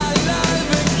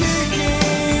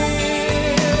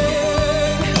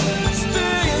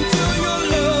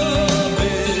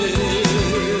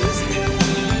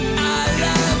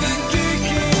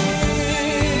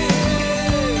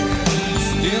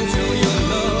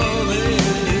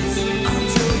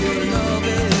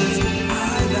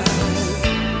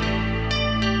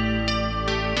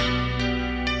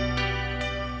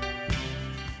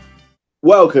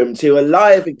Welcome to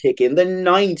Alive and Kicking, the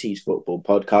 90s football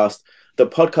podcast. The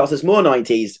podcast is more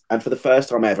 90s, and for the first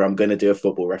time ever, I'm going to do a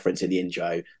football reference in the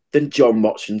intro than John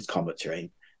Motson's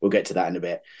commentary. We'll get to that in a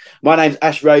bit. My name's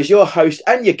Ash Rose, your host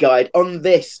and your guide on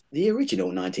this, the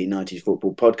original 1990s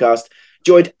football podcast,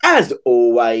 joined as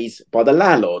always by the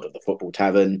landlord of the football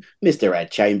tavern, Mr. Ed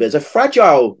Chambers. A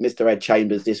fragile Mr. Ed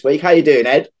Chambers this week. How you doing,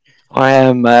 Ed?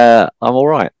 I'm all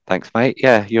right, thanks, mate.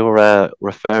 Yeah, you're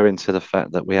referring to the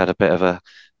fact that we had a bit of a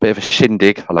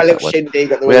shindig. I A love little that word. shindig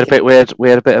at the We had a weekend. bit we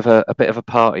had a bit of a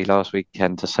party last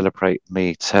weekend to celebrate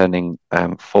me turning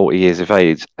 40 years of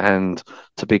age, and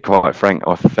to be quite frank,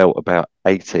 I felt about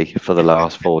 80 for the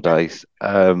last 4 days.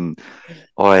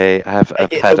 I have, Take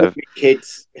have it the had a week,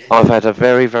 kids. I've had a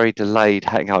very, very delayed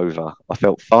hangover. I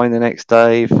felt fine the next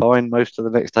day, fine most of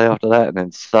the next day after that, and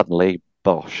then suddenly,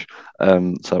 bosh.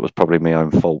 So it was probably my own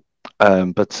fault.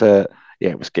 But yeah,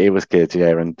 it was good, yeah,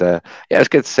 and yeah, it was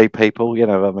good to see people.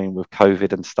 I mean, with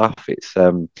COVID and stuff, it's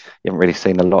you haven't really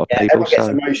seen a lot of Yeah, people, everyone gets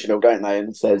so emotional, don't they?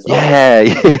 And says, "Oh, yeah,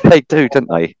 they do, don't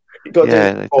they? you've got to do Yeah,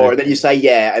 this they before," do. and then you say,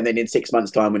 "Yeah," and then in 6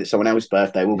 months' time, when it's someone else's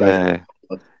birthday, we'll go Yeah,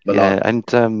 for the last. yeah,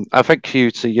 and I thank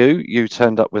you to you. You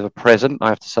turned up with a present. I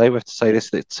have to say, we have to say this.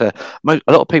 That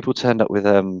a lot of people turned up with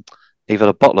either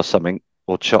a bottle of something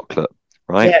or chocolate,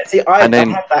 right? Yeah, see, I And then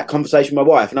had that conversation with my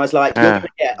wife, and I was like, "You're going uh, to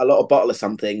get a lot of bottle of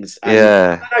some things, and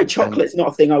yeah, I know and chocolate's not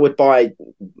a thing I would buy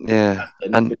yeah,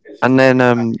 often and because and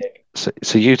then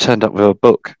so you turned up with a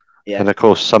book, yeah, and of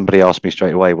course somebody asked me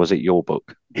straight away, was it your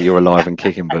book, your Alive and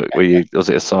Kicking book? Was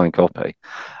it a signed copy?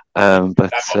 But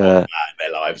that's what wants that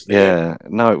in their lives, do you?" yeah,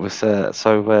 no, it was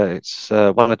it's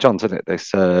one of John's, isn't it?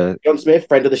 This John Smith,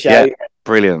 friend of the show. Yeah,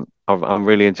 brilliant. I'm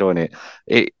really enjoying it.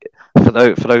 It for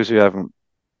those who haven't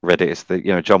read it, it's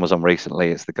the John was on recently.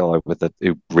 It's the guy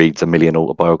who reads a million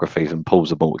autobiographies and pulls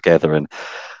them all together. And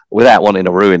without wanting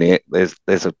to ruin it,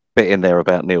 there's a bit in there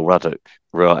about Neil Ruddock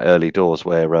right early doors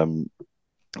where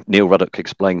Neil Ruddock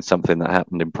explains something that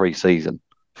happened in pre-season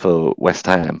for West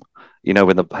Ham.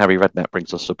 When the Harry Redknapp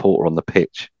brings a supporter on the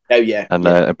pitch Oh yeah, and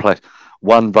yeah. play.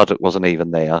 One, Ruddock wasn't even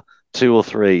there. Two or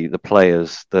three, the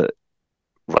players that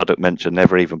Ruddock mentioned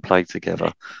never even played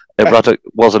together. Ruddock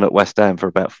wasn't at West Ham for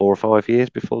about 4 or 5 years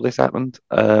before this happened.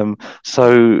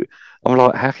 So I'm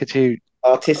like, how could you?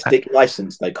 Artistic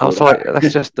license, they I call was like,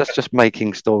 that. that's just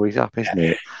making stories up, isn't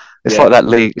it? It's Yeah. like that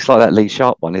Lee. It's like that Lee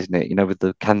Sharp one, isn't it? With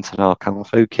the Cantona kung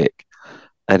fu kick.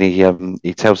 And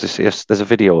he tells this. There's a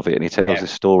video of it, and he tells Yeah.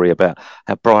 this story about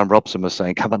how Brian Robson was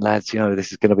saying, "Come on, lads,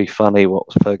 this is going to be funny."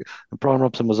 What's Ferg? And Brian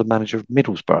Robson was a manager of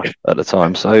Middlesbrough at the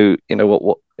time, so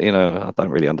what I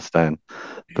don't really understand.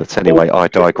 But all, anyway, I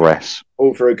digress.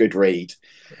 all for a good read.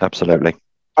 Absolutely,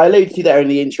 I alluded to there in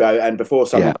the intro, and before yeah.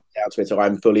 someone put out Twitter,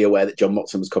 I'm fully aware that John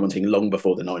Motson was commenting long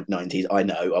before the 90s. I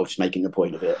know, I was just making a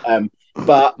point of it.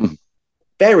 But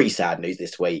very sad news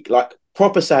this week, like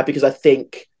proper sad, because I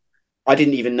think I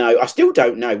didn't even know. I still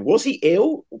don't know. Was he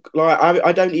ill? Like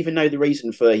I don't even know the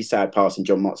reason for his sad passing,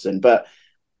 John Motson. But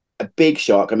a big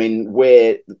shock. I mean,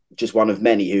 we're just one of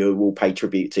many who will pay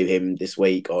tribute to him this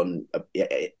week on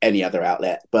any other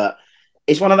outlet. But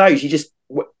it's one of those you just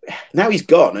now he's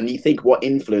gone, and you think what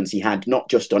influence he had not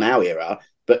just on our era,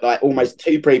 but like almost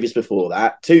two previous before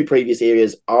that, two previous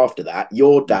eras after that.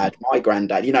 Your dad, my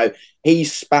granddad. He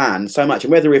spanned so much,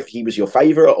 and whether if he was your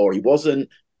favorite or he wasn't,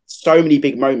 so many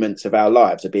big moments of our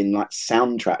lives have been like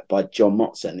soundtracked by John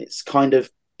Motson. It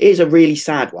is a really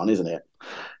sad one, isn't it?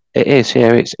 It is.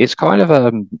 Yeah, it's kind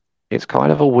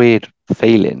of a weird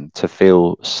feeling to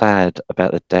feel sad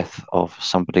about the death of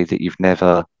somebody that you've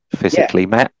never Yeah, physically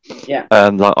met. yeah.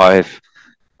 Like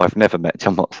I've never met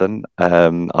John Watson,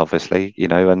 obviously,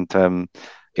 and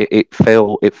it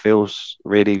feels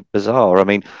really bizarre. I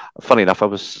mean, funny enough, I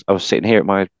was sitting here at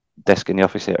my desk in the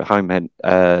office here at home and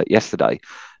yesterday,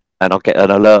 and I'll get an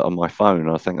alert on my phone,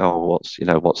 and I think, oh,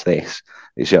 what's this?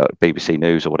 It's BBC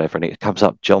News or whatever, and it comes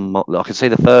up John Mott. I can see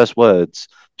the first words,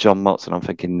 John Motts, and I'm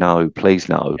thinking, no, please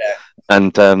no. Yeah.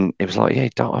 And it was like, yeah,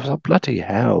 don't. I was like, bloody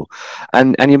hell.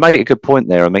 And you make a good point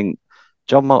there. I mean,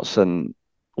 John Motson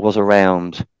was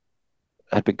around,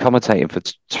 had been commentating for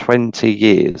 20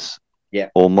 years Yeah,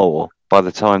 or more by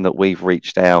the time that we've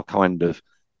reached our kind of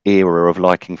era of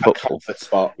liking a football. comfort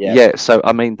spot. Yeah, Yeah, so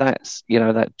I mean that's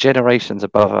that generations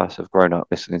above us have grown up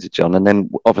listening to John, and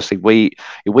then obviously we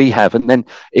have, and then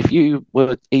if you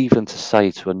were even to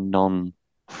say to a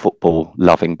non-football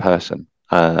loving person,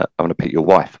 I'm going to pick your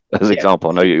wife as an yeah. example.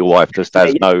 I know your wife just Yeah,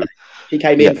 has no, he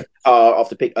came yeah, in from the car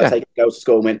after yeah, taking girls to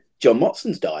school and went, John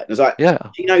Motson's died. And I was like, yeah,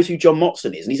 he knows who John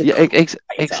Motson is, and he's a yeah, commentator.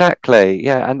 exactly,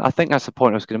 yeah, and I think that's the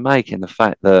point I was going to make in the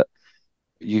fact that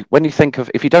when you think of,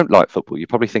 if you don't like football, you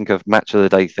probably think of Match of the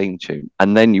Day theme tune,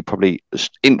 and then you probably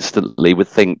instantly would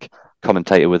think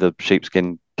commentator with a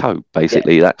sheepskin coat.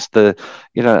 Basically, that's the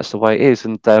way it is.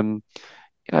 And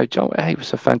John, he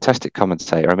was a fantastic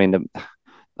commentator. I mean,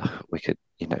 we could,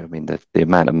 the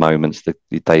amount of moments, the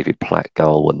David Platt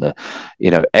goal, and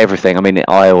everything. I mean,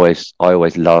 I always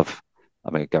love. I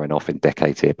mean, going off in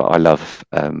decades here, but I love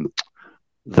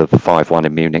the 5-1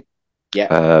 in Munich.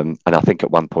 Yeah. And I think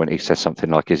at one point he says something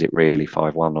like, "Is it really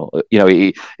 5-1?" Or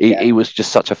he was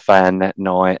just such a fan that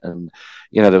night, and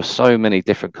there were so many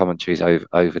different commentaries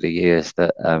over the years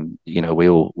that we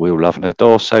all love and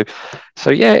adore. So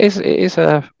yeah, it is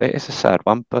a sad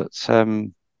one, but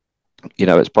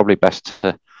it's probably best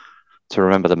to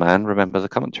remember the man, remember the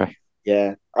commentary.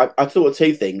 Yeah, I thought of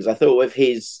two things. I thought of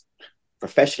his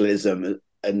professionalism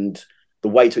and the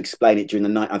way to explain it during the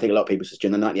night. I think a lot of people said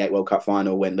during the '98 World Cup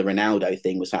final when the Ronaldo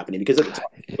thing was happening, because at the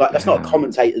time, that's not a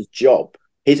commentator's job.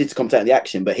 His is to commentate the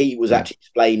action, but he was actually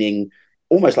explaining,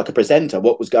 almost like a presenter,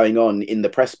 what was going on in the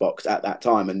press box at that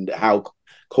time and how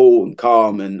cool and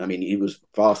calm. And I mean, he was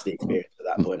vastly experienced at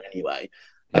that point anyway.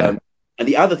 And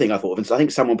the other thing I thought of, and so I think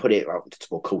someone put it,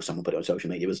 someone put it on social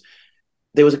media, was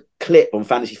there was a clip on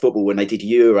Fantasy Football when they did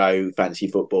Euro Fantasy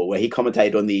Football where he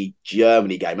commentated on the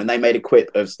Germany game, and they made a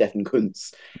quip of Stefan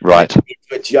Kuntz. Right.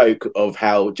 A joke of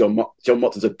how John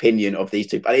Motton's opinion of these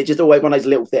two. And it's just always one of those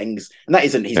little things. And that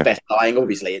isn't his best lying,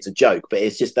 obviously. It's a joke, but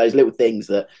it's just those little things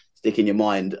that stick in your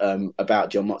mind about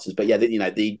John Motton's. But yeah,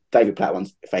 the David Platt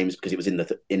one's famous because it was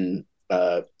in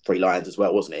Three Lions as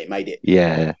well, wasn't it? It made it.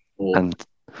 Yeah.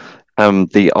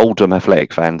 And the Oldham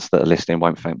Athletic fans that are listening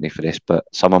won't thank me for this, but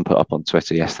someone put up on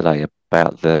Twitter yesterday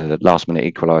about the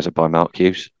last-minute equaliser by Mark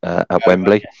Hughes at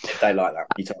Wembley. They like that.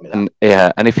 You told me that. And,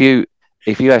 and if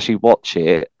you actually watch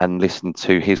it and listen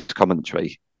to his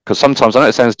commentary, because sometimes, I know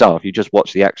it sounds daft, you just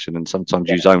watch the action and sometimes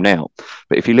you zone out.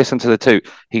 But if you listen to the two,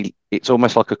 it's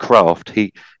almost like a craft.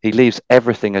 He leaves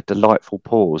everything a delightful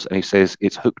pause, and he says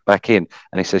it's hooked back in,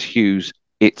 and he says, "Hughes,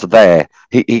 it's there."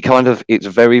 He kind of, it's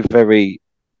very, very,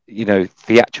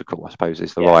 theatrical, I suppose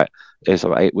is the right.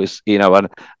 It was,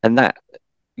 and that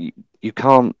you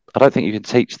can't. I don't think you can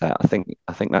teach that. I think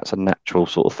that's a natural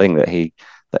sort of thing that he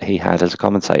had as a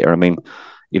commentator. I mean,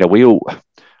 we're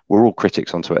all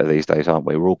critics on Twitter these days, aren't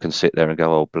we? We all can sit there and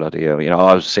go, "Oh bloody hell!"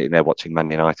 I was sitting there watching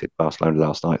Man United Barcelona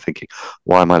last night, thinking,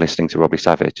 "Why am I listening to Robbie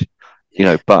Savage?"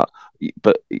 But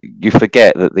you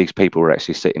forget that these people are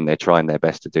actually sitting there trying their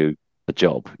best to do the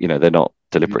job. They're not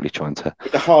deliberately trying to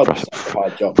hard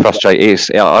job. Frustrate.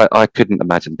 I couldn't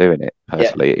imagine doing it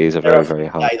personally. It is a very, very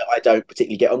hard. That I don't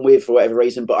particularly get on with for whatever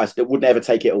reason, but I still would never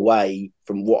take it away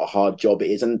from what a hard job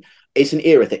it is. And it's an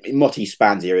era thing. Motti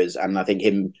spans eras, and I think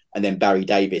him and then Barry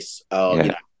Davies are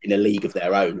in a league of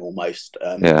their own almost.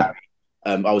 Barry,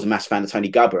 I was a massive fan of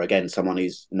Tony Gubber, again, someone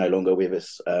who's no longer with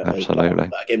us. Absolutely.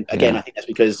 But again, I think that's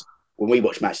because when we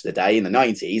watched Match of the Day in the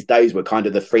 '90s, those were kind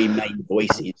of the three main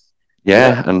voices.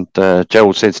 Yeah, and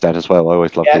Gerald Sidstad as well. I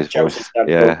always loved his voice. But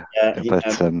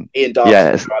Ian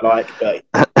Darcy, I like.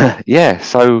 But...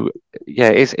 So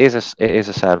it is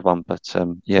a sad one, but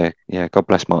God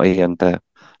bless Marty, and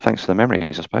thanks for the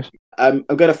memories, I suppose. I'm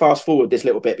going to fast forward this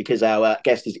little bit because our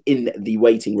guest is in the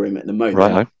waiting room at the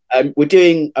moment. Right. We're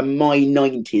doing a My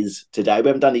 90s today. We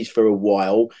haven't done these for a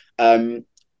while. And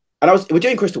we're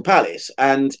doing Crystal Palace,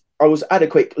 and I had a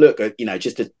quick look at,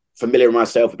 just to familiarise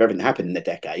myself with everything that happened in the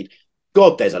decade.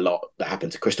 God, there's a lot that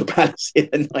happened to Crystal Palace in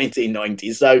the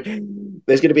 1990s. So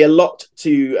there's going to be a lot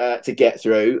to get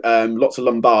through. Lots of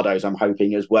Lombardos, I'm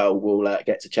hoping, as well, we'll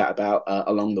get to chat about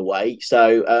along the way.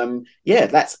 So,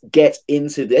 let's get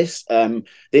into this.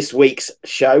 This week's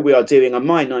show, we are doing a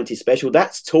My 90s special.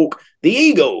 That's Talk the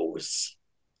Eagles.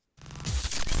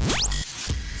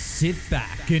 Sit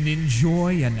back and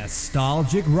enjoy a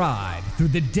nostalgic ride through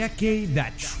the decade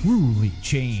that truly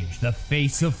changed the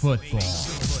face of football.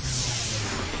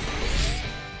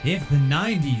 If the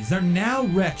 90s are now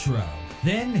retro,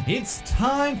 then it's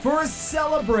time for a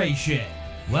celebration.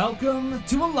 Welcome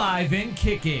to Alive and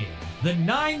Kicking, the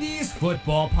 90s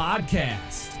football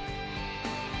podcast.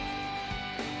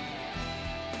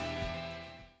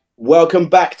 Welcome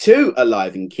back to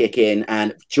Alive and Kicking,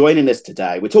 and joining us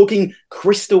today, we're talking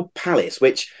Crystal Palace,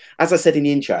 which, as I said in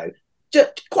the intro,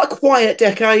 just quite a quiet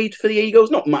decade for the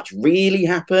Eagles. Not much really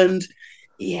happened.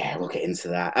 Yeah, we'll get into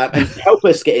that. And to help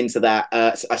us get into that,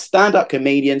 a stand-up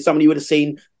comedian, someone you would have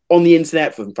seen on the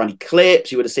internet from funny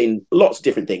clips. You would have seen lots of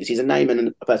different things. He's a name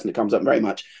and a person that comes up very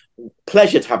much.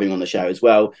 Pleasure to have him on the show as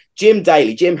well. Jim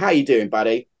Daly. Jim, how you doing,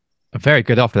 buddy? Very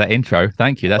good after that intro.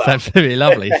 Thank you. That's absolutely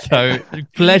lovely. So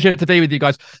pleasure to be with you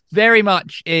guys. Very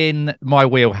much in my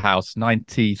wheelhouse,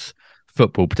 90s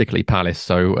football, particularly Palace.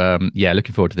 So yeah,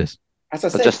 looking forward to this. As I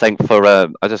I said, just think for I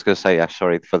was just going to say, Ash,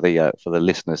 sorry for the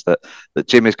listeners that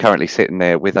Jim is currently sitting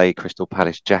there with a Crystal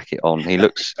Palace jacket on. He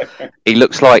looks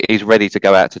like he's ready to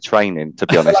go out to training. To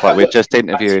be honest, like we're just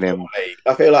interviewing him.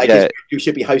 I feel like Yeah. you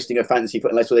should be hosting a fantasy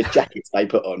football unless with the jackets they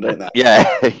put on, don't they?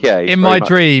 Yeah, yeah. In my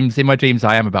dreams,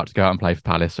 I am about to go out and play for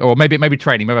Palace, or maybe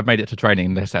training. Maybe I've made it to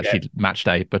training. This actually match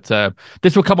day, but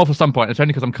this will come off at some point. It's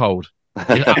only because I'm cold.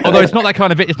 Although it's not that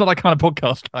kind of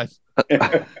podcast, guys.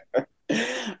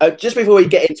 Just before we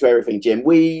get into everything, Jim,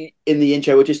 we in the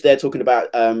intro were just there talking about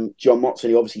John Motson,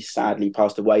 who obviously sadly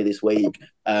passed away this week.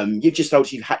 You just told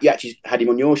us you actually had him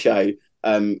on your show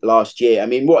last year. I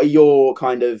mean, what are your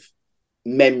kind of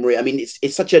memory? I mean,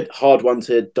 it's such a hard one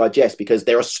to digest because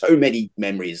there are so many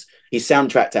memories. He's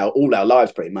soundtracked out all our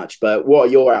lives pretty much. But what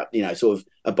are your sort of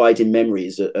abiding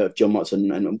memories of John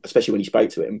Motson, and especially when you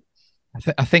spoke to him?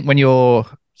 I think when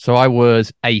so I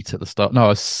was 8 at the start. No, I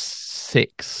was 8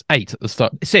 at the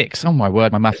start. 6. Oh my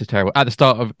word, my maths is terrible. At the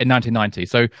start of in 1990.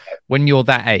 So when you're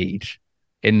that age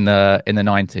in the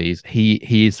 90s,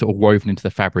 he is sort of woven into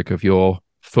the fabric of your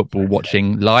football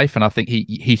watching life, and I think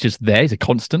he's just there. He's a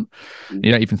constant.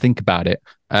 You don't even think about it.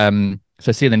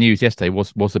 So seeing the news yesterday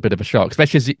was a bit of a shock,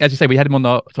 especially as you say, we had him on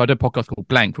so I did a podcast called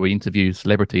Blank where we interview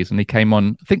celebrities, and he came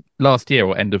on I think last year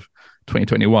or end of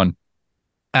 2021,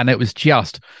 and it was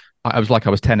just. I was like I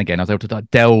was 10 again. I was able to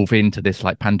delve into this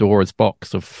like Pandora's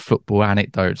box of football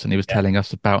anecdotes, and he was telling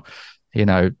us about,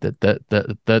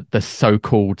 the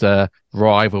so-called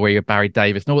rivalry of Barry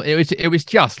Davis. And all. It was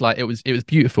just like it was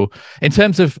beautiful in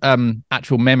terms of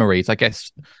actual memories. I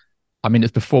guess, I mean,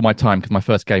 it's before my time because my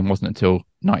first game wasn't until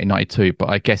 1992.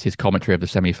 But I guess his commentary of the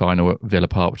semi-final at Villa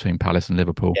Park between Palace and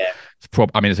Liverpool. Yeah.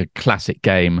 It's a classic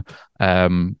game.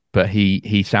 But he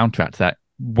soundtracked that.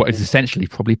 What is essentially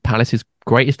probably Palace's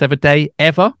greatest ever day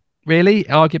ever, really,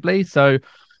 arguably. So,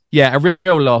 yeah, a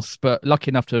real loss, but lucky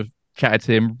enough to have chatted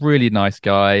to him. Really nice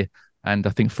guy, and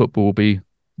I think football will be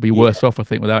worse off, I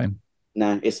think, without him.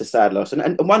 No, it's a sad loss,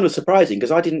 and one was surprising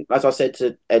because I didn't, as I said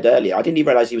to Ed earlier, I didn't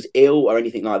even realise he was ill or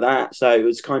anything like that. So it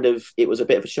was a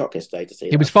bit of a shock yesterday to see.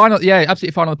 He was fine,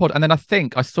 absolutely fine on the pod, and then I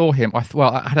think I saw him. I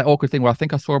had an awkward thing where I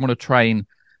think I saw him on a train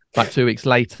like 2 weeks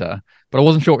later. But I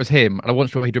wasn't sure it was him, and I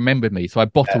wasn't sure he'd remembered me. So I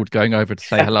bottled going over to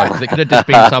say hello, because it could have just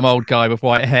been some old guy with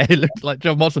white hair. It looked like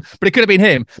John Motson, but it could have been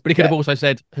him. But he could have also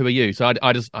said, "Who are you?" So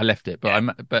I left it.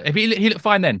 But but if he looked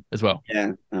fine then as well.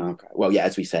 Yeah. Oh, okay. Well, yeah,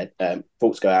 as we said,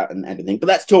 thoughts go out and everything. But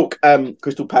let's talk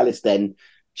Crystal Palace then,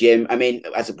 Jim. I mean,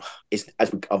 as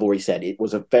I've already said, it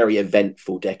was a very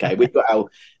eventful decade. We've got our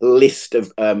list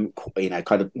of kind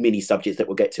of mini subjects that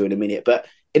we'll get to in a minute. But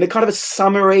in a kind of a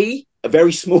summary, a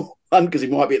very small one, because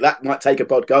that might take a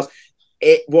podcast.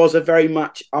 It was a very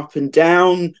much up and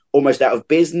down, almost out of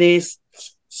business,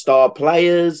 star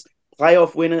players,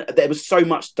 playoff winner. There was so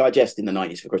much to digest in the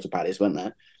 90s for Crystal Palace, wasn't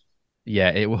there? Yeah,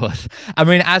 it was. I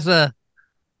mean, as a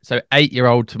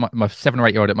 8-year-old to my 7 or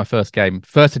 8-year-old at my first game,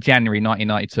 1st of January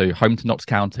 1992, home to Notts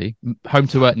County, home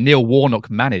to Neil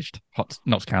Warnock managed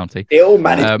Notts County. They all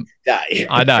managed that.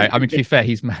 I know. I mean, to be fair,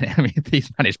 he's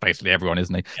managed basically everyone,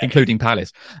 isn't he? Yeah. Including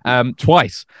Palace,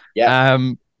 twice. Yeah.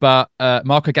 But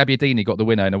Marco Gabbiadini got the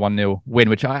winner in a 1-0 win,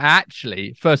 which I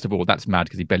actually, first of all, that's mad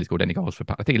because he barely scored any goals for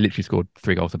Palace. I think he literally scored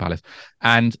 3 goals for Palace.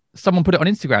 And someone put it on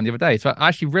Instagram the other day. So I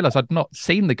actually realised I'd not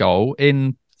seen the goal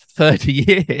in 30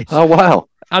 years. Oh, wow.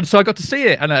 And so I got to see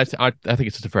it, and I think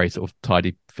it's just a very sort of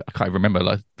tidy, I can't remember,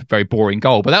 like very boring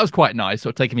goal, but that was quite nice,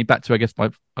 sort of taking me back to, I guess,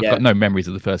 I've got no memories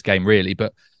of the first game really,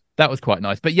 but that was quite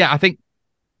nice. But yeah, I think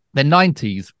the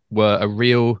 90s were a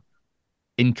real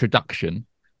introduction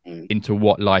into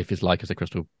what life is like as a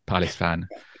Crystal Palace fan,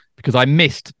 because I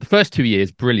missed the first 2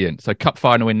 years, brilliant. So cup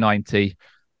final in 90,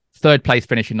 3rd place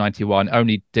finish in 91,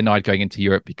 only denied going into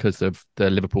Europe because of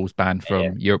the Liverpool's ban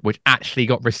from Europe, which actually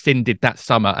got rescinded that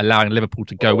summer, allowing Liverpool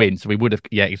to go in. So we would have,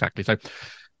 exactly. So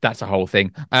that's a whole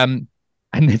thing. And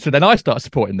then I started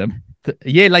supporting them.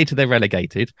 A year later, they're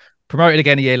relegated, promoted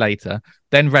again a year later,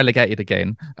 then relegated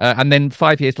again. And then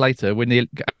 5 years later, when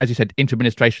as you said, into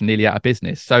administration, nearly out of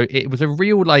business. So it was a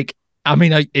real,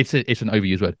 it's an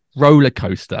overused word, roller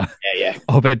coaster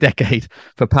of a decade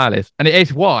for Palace. And it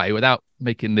is why, without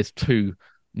making this too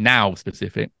now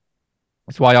specific,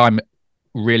 it's why I'm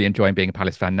really enjoying being a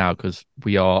Palace fan now, because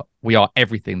we are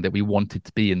everything that we wanted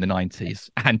to be in the 90s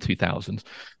and 2000s.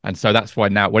 And so that's why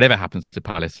now, whatever happens to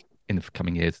Palace in the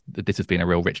coming years, this has been a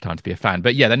real rich time to be a fan.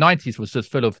 But yeah, the 90s was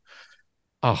just full of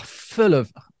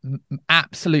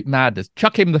absolute madness.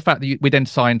 Chuck in the fact that we then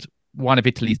signed one of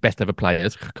Italy's best ever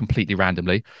players completely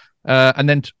randomly. And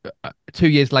then 2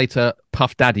 years later,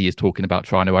 Puff Daddy is talking about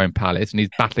trying to own Palace, and he's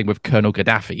battling with Colonel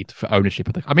Gaddafi for ownership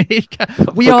of the. I mean,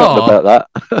 we Forgotten about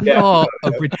that. we are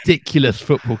a ridiculous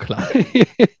football club.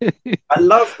 I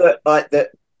love that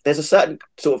there's a certain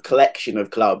sort of collection of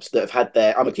clubs that have had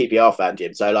their. I'm a QPR fan,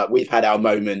 Jim, so like we've had our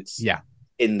moments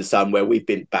in the sun where we've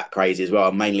been bat crazy as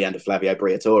well, mainly under Flavio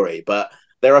Briatore. But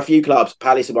there are a few clubs,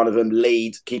 Palace are one of them,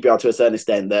 Leeds, QPR to a certain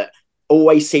extent, that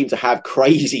always seem to have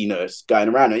craziness going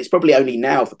around. And it's probably only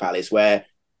now for Palace where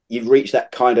you've reached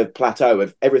that kind of plateau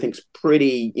of everything's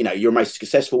pretty, your most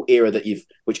successful era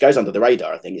which goes under the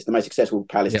radar, I think. It's the most successful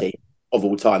Palace team of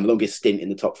all time, the longest stint in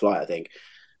the top flight, I think.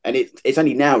 And it's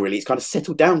only now, really, it's kind of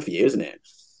settled down for you, isn't it?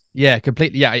 Yeah,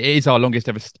 completely. Yeah, it is our longest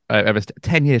ever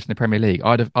 10 years in the Premier League.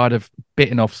 I'd have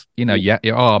bitten off,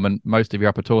 your arm and most of your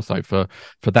upper torso for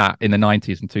that in the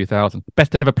 90s and 2000s.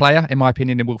 Best ever player, in my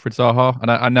opinion, in Wilfried Zaha.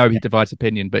 And I know he divides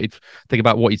opinion, but think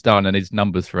about what he's done and his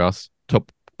numbers for us.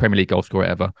 Top Premier League goal scorer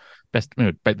ever. Best,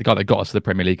 the guy that got us to the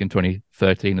Premier League in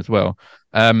 2013 as well.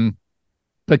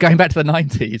 But going back to the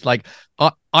 90s, like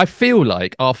I feel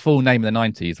like our full name in the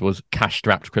 90s was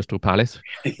cash-strapped Crystal Palace.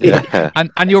 Yeah.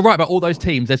 And you're right about all those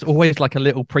teams. There's always like a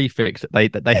little prefix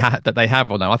that they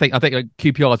have on them. I think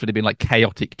QPR's would have been like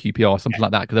chaotic QPR, something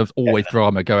like that, because there was always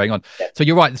drama going on. So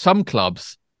you're right. Some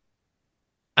clubs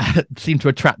seem to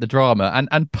attract the drama,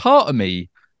 and part of me,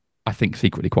 I think,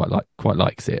 secretly quite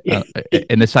likes it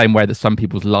in the same way that some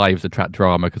people's lives attract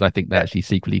drama, because I think they actually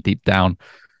secretly deep down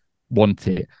want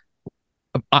it.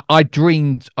 I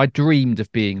dreamed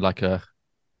of being like not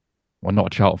a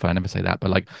Charlton fan, I never say that, but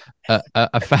like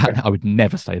a fan. I would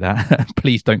never say that.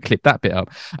 Please don't clip that bit up.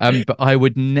 But I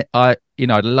would, I'd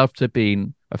love to have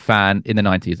been a fan in the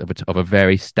 90s of a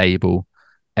very stable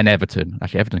and Everton.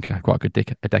 Actually, Everton had quite a good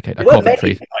decade. There weren't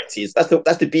many in the 90s.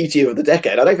 That's the beauty of the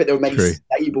decade. I don't think there were many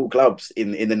stable clubs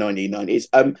in the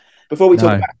 1990s. Before we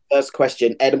talk about the first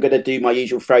question, Ed, I'm going to do my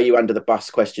usual throw you under the bus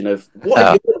question of what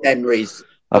are your memories?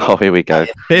 Oh, here we go.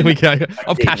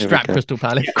 Of cash-strapped Crystal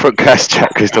Palace.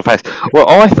 Cash-strapped Crystal Palace. Well,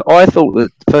 I thought that,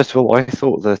 first of all,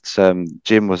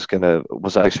 Jim was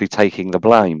actually taking the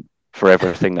blame for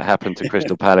everything that happened to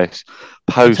Crystal Palace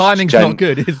timing's not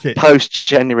good, is it? Post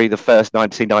January the 1st,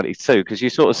 1992, because you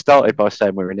sort of started by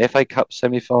saying we're in FA Cup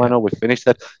semi-final, we finished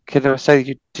that. Can I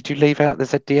say, did you leave out the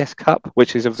ZDS Cup,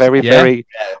 which is a very very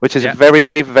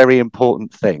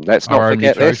important thing. Let's not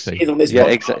forget this. Yeah,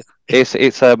 exactly.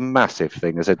 It's a massive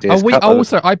thing as a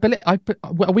ZDS Cup. I believe, are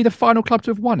we the final club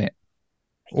to have won it,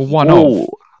 or one of?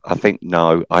 I think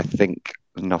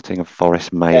Nottingham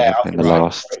Forest may have been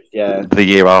the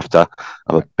year after.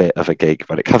 I'm a bit of a geek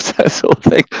when it comes to that sort of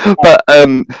thing. But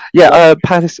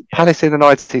Palace in the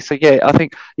 90s. So I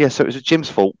think so it was Jim's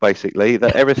fault basically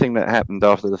that everything that happened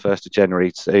after the 1st of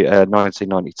January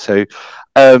 1992.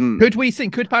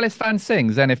 Could Palace fans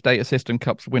sing Zenith Data System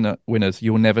Cups winners?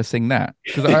 You'll never sing that,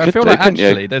 because I feel like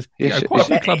actually there's quite a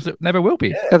few clubs that never will be.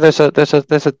 Yeah, there's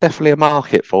definitely a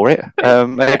market for it.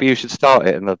 Maybe you should start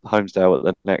it in the Homesdale at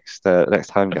the next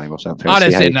home game or something. I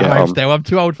don't sit in the Homesdale. I'm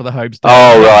too old for the Homesdale.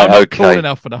 Oh right, I'm okay. Cool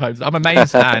enough for the Homesdale. I'm a main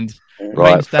stand.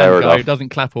 Right, fair enough. Doesn't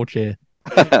clap or cheer.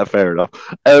 Fair enough.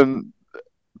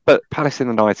 But Palace in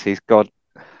the 90s, God.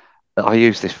 I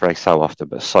use this phrase so often,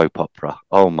 but soap opera.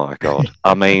 Oh my God!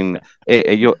 I mean,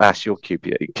 your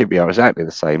QPR exactly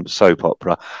the same. Soap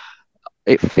opera.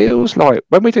 It feels like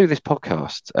when we do this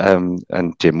podcast,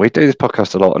 and Jim, we do this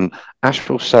podcast a lot, and Ash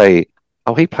will say,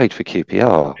 "Oh, he played for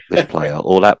QPR, this player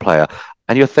or that player,"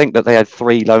 and you'll think that they had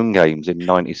 3 loan games in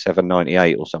 97,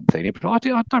 98 or something. But I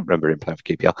don't remember him playing for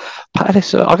QPR.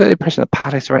 Palace. I got the impression that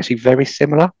Palace are actually very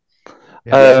similar.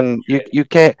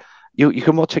 You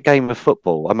can watch a game of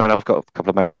football. I mean, I've got a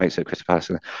couple of mates at Crystal Palace,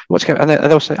 and watch a game, and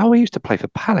they'll say, "Oh, he used to play for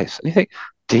Palace," and you think,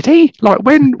 "Did he? Like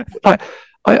when?" Like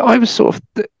I was sort of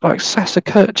like Sasa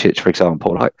Kurcic, for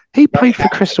example. Like he played for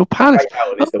Crystal Palace. Ray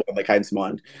Houghton is the one that came to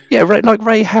mind. Yeah, like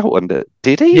Ray Houghton.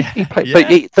 Did he? Yeah, he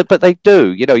played, but they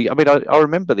do. I mean, I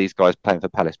remember these guys playing for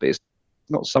Palace, but it's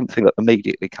not something that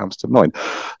immediately comes to mind.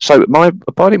 So my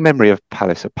abiding memory of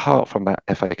Palace, apart from that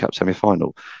FA Cup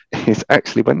semi-final, is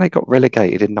actually when they got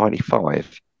relegated in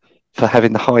 '95 for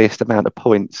having the highest amount of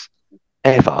points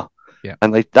ever. Yeah.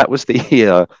 And that was the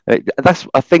year.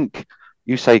 I think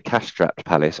you say cash-strapped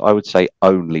Palace. I would say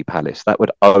only Palace. That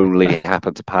would only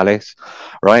happen to Palace,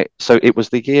 right? So it was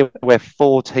the year where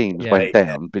 4 teams went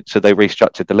down, so they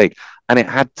restructured the league, and it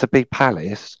had to be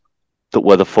Palace that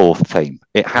were the 4th team.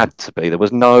 It had to be. There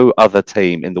was no other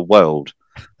team in the world.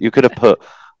 You could have put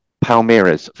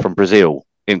Palmeiras from Brazil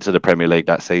into the Premier League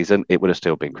that season, it would have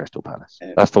still been Crystal Palace.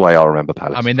 Yeah. That's the way I remember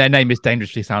Palace. I mean, their name is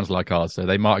dangerously sounds like ours, so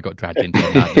they might have got dragged into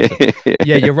that.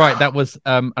 Yeah, you're right. That was,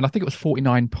 and I think it was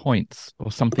 49 points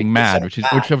or something mad, which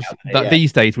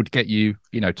these days would get you,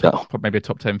 maybe a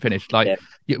top 10 finish. Like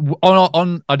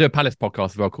on I do a Palace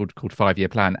podcast as well called 5 Year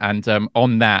Plan, and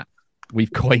on that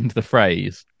we've coined the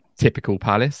phrase typical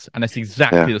Palace, and that's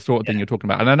exactly the sort of thing you're talking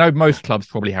about. And I know most clubs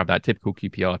probably have that, typical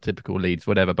QPR, typical Leeds,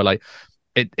 whatever, but like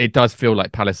it does feel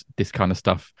like Palace, this kind of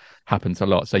stuff happens a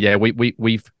lot. So yeah,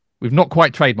 we've not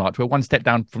quite trademarked. We're one step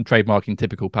down from trademarking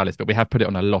typical Palace, but we have put it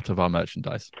on a lot of our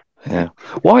merchandise. Yeah.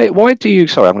 Why do you?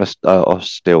 Sorry, I'm going to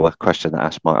steal a question that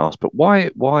Ash might ask, but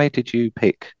why did you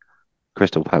pick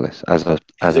Crystal Palace as a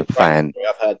fan?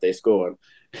 I've heard this. Go on.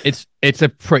 It's a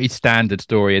pretty standard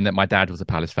story in that my dad was a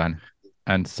Palace fan,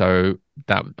 and so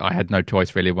that I had no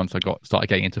choice really. Once I started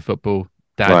getting into football,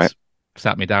 Dad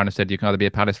sat me down and said, "You can either be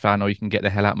a Palace fan or you can get the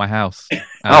hell out of my house."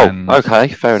 And okay,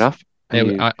 fair enough.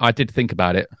 I did think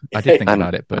about it.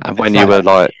 But when you were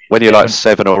like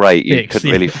 7 or 8, you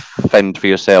couldn't really fend for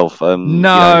yourself.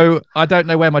 No, I don't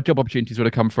know where my job opportunities would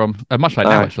have come from. Much like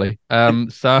now, actually.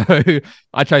 So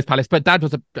I chose Palace. But Dad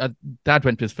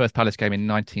went to his first Palace game in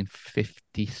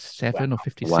 1957 or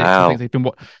 56. Wow. I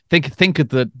think think of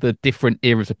the different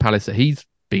eras of Palace that he's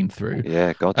been through.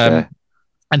 Yeah, gotcha.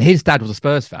 And his dad was a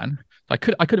Spurs fan. I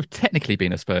could have technically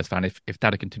been a Spurs fan if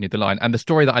Dad had continued the line. And the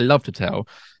story that I love to tell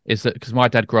is that because my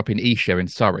dad grew up in Esher in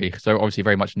Surrey, so obviously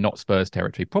very much not Spurs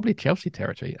territory, probably Chelsea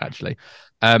territory actually.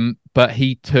 But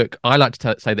I like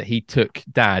to say that he took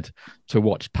Dad to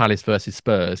watch Palace versus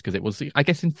Spurs because it was, I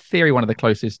guess, in theory, one of the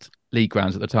closest league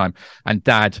grounds at the time. And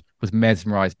Dad was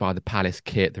mesmerised by the Palace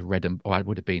kit, the red and it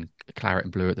would have been claret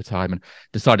and blue at the time, and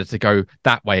decided to go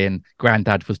that way. And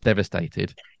Granddad was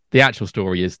devastated. The actual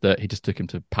story is that he just took him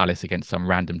to Palace against some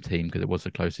random team because it was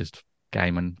the closest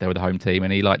game and they were the home team,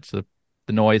 and he liked the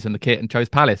noise and the kit and chose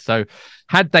Palace. So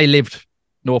had they lived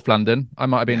North London, I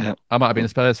might have been a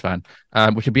Spurs fan,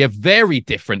 which would be a very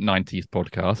different 90s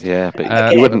podcast. Yeah,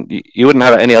 but you wouldn't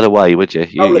have it any other way, would you?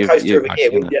 Roller coaster of a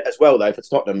year as well, though, for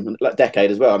Tottenham, like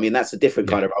decade as well. I mean, that's a different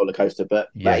kind of roller coaster, but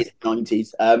that is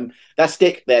 90s. That's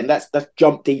stick then. That's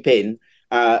jump deep in.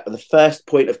 The first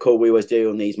point of call we always do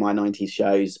on these My 90s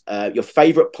shows, your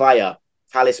favourite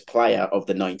Palace player of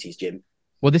the 90s, Jim.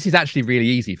 Well, this is actually really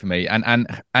easy for me. And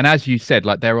as you said,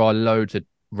 like there are loads of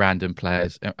random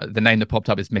players. The name that popped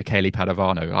up is Michele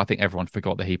Padovano. I think everyone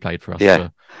forgot that he played for us. Yeah.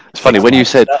 It's funny when you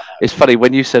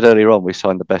said earlier on we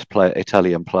signed the best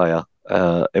Italian player.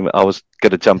 I was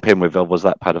going to jump in with, was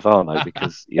that Padovano?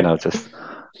 Because, he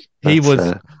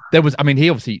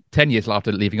obviously 10 years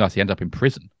after leaving us, he ended up in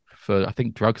prison for, I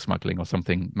think, drug smuggling or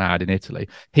something mad in Italy.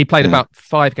 He played about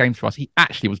 5 games for us. He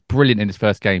actually was brilliant in his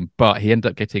first game, but he ended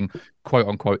up getting quote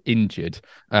unquote injured.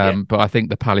 But I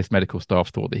think the Palace medical staff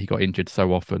thought that he got injured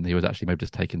so often he was actually maybe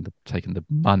just taking the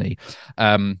money.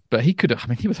 But he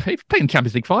was playing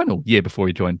Champions League final year before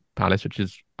he joined Palace, which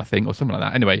is, I think, or something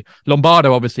like that. Anyway,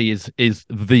 Lombardo obviously is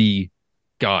the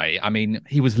guy. I mean,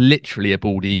 he was literally a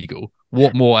bald eagle.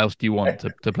 What more else do you want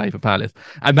to play for Palace?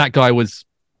 And that guy was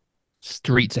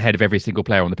streets ahead of every single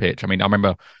player on the pitch. I mean, I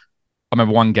remember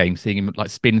one game seeing him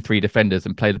like spin 3 defenders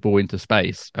and play the ball into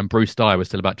space, and Bruce Dyer was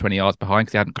still about 20 yards behind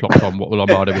because he hadn't clocked on what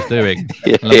Lombardo was doing.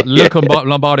 Look on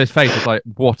Lombardo's face was like,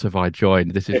 what have I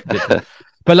joined? This is ridiculous.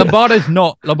 But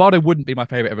Lombardo wouldn't be my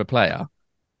favourite ever player.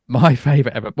 My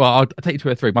favourite ever, well, I'll take you 2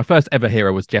 or 3. My first ever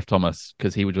hero was Jeff Thomas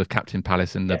because he would have captained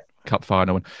Palace in the cup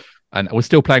final, and was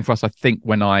still playing for us, I think,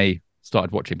 when I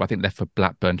started watching, but I think left for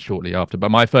Blackburn shortly after.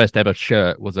 But my first ever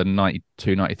shirt was a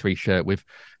 92-93 shirt with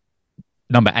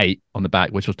number 8 on the back,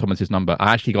 which was Thomas's number.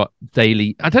 I actually got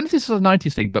daily, I don't know if this was a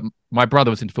 90s thing, but my brother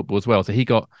was into football as well, so I think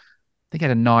he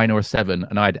had a 9 or a 7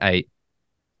 and I had 8.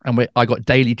 And I got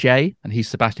Daily J, and he's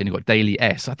Sebastian, who got Daily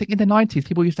S. I think in the 90s,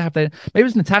 people used to have maybe it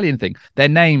was an Italian thing, their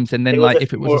names, and then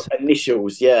if it was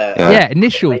initials,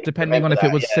 initials, depending on if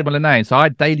it was a similar name. So I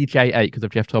had Daily J8 because of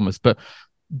Jeff Thomas, but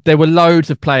there were loads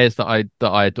of players that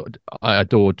I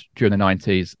adored during the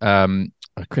 90s.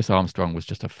 Chris Armstrong was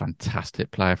just a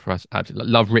fantastic player for us. Absolutely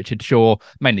love Richard Shaw,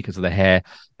 mainly because of the hair.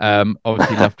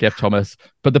 Obviously love Jeff Thomas,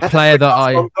 but the player that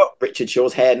I got Richard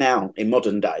Shaw's hair now in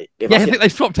modern day. I think they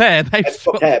swapped hair. They've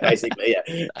swapped hair basically.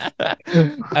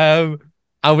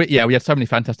 We have so many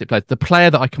fantastic players. The player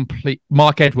that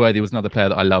Mark Edworthy was another player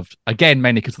that I loved. Again,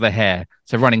 mainly because of the hair.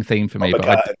 It's a running theme for me.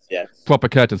 Proper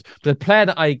curtains. The player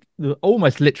that I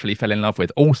almost literally fell in love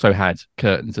with also had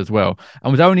curtains as well,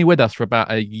 and was only with us for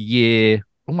about a year,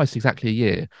 almost exactly a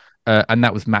year. And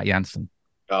that was Matt Jansen.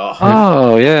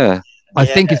 Oh yeah. I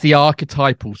think it's the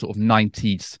archetypal sort of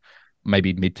 90s,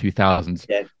 maybe mid 2000s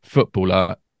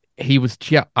footballer. he was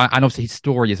and obviously his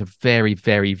story is a very,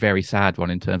 very, very sad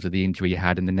one in terms of the injury he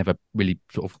had, and then never really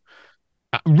sort of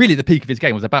really at the peak of his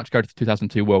game was about to go to the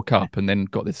 2002 World Cup, and then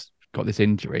got this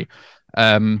injury.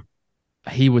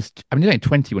 He was, I mean, he was only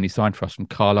 20 when he signed for us from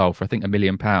Carlisle for I think £1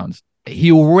 million.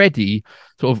 He already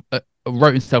sort of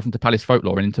wrote himself into Palace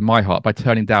folklore and into my heart by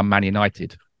turning down Man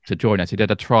United to join us. He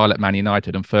did a trial at Man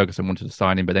United, and Ferguson wanted to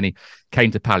sign him, but then he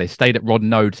came to Palace, stayed at Rod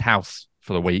Node's house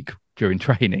for the week during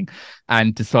training,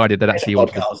 and decided that actually he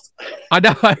wanted to...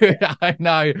 I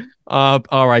know.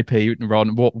 R.I.P.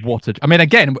 Ron. What a... I mean,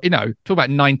 again, you know, talk about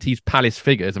 90s Palace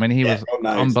figures. I mean, he was an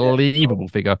unbelievable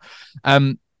figure.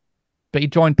 But he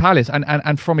joined Palace,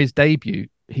 and from his debut,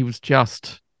 he was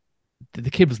just... The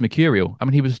kid was mercurial. I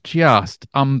mean, he was just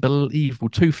unbelievable.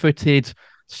 2-footed,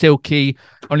 silky.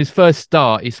 On his first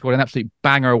start, he scored an absolute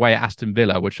banger away at Aston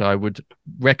Villa, which I would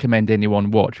recommend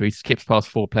anyone watch, where he skips past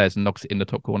 4 players and knocks it in the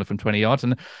top corner from 20 yards.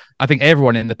 And I think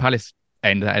everyone in the Palace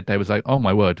end that day was like, oh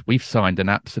my word, we've signed an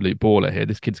absolute baller here.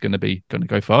 This kid's going to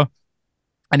go far.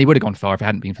 And he would have gone far if it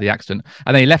hadn't been for the accident.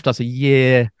 And then he left us a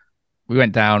year. We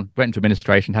went into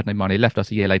administration, had no money, left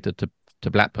us a year later to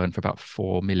Blackburn for about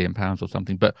 £4 million or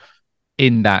something. But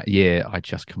in that year, I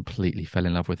just completely fell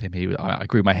in love with him. I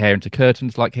grew my hair into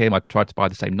curtains like him. I tried to buy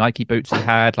the same Nike boots he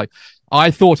had. Like,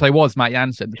 I thought I was Matt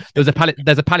Jansen. There's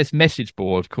a Palace message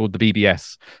board called the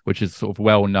BBS, which is sort of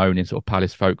well known in sort of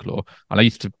Palace folklore. And I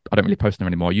don't really post them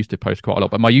anymore. I used to post quite a lot,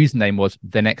 but my username was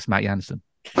the next Matt Jansen,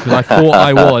 because I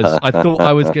thought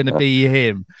I was going to be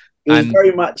him. He was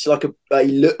very much like he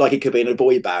looked like he could be in a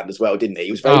boy band as well, didn't he?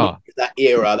 He was very much that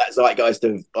era, that zeitgeist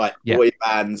of like boy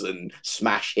bands and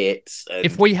smash hits. And...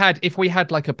 If we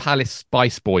had like a Palace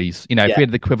Spice Boys, you know, if we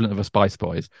had the equivalent of a Spice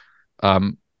Boys,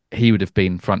 he would have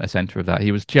been front and center of that.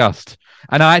 He was just,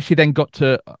 and I actually then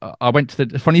I went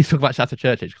to funny you talk about Shatter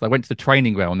Churches, because I went to the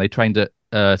training ground. They trained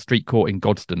at Street Court in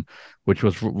Godstone, which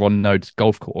was Ron Node's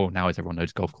golf course, or now is a Ron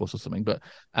Node's golf course or something. But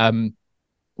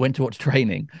went to watch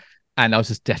training. And I was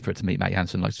just desperate to meet Matt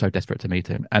Jansen, like so desperate to meet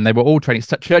him. And they were all training.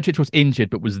 Churchill was injured,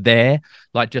 but was there,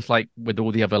 just with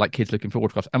all the other like kids looking for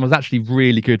autographs, and was actually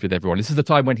really good with everyone. This is the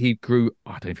time when he grew.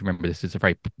 I don't know if you remember this. It's a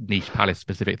very niche Palace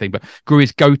specific thing, but grew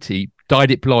his goatee,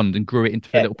 dyed it blonde, and grew it into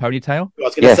a little ponytail.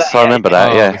 I remember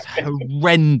that. Yeah, it was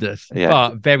horrendous,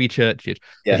 but very Churchill.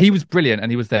 Yeah. He was brilliant,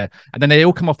 and he was there. And then they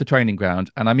all come off the training ground,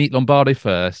 and I meet Lombardo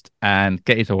first and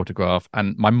get his autograph.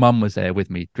 And my mum was there with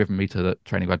me, driven me to the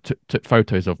training ground, took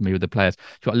photos of me with the players.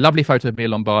 She got a lovely photo of me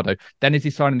and Lombardo. Then as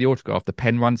he's signing the autograph, the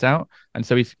pen runs out, and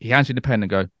so he hands you the pen and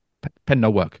go, pen no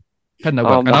work. And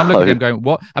I'm looking at him going,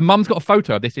 what? And Mum's got a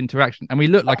photo of this interaction, and we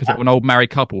look like a sort of an old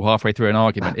married couple halfway through an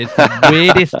argument. It's the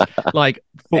weirdest like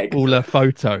footballer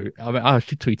photo. I mean, I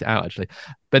should tweet it out actually.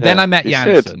 But then I met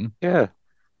Jansen, and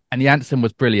Jansen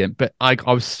was brilliant. But I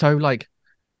was so like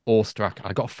awestruck.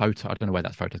 I got a photo. I don't know where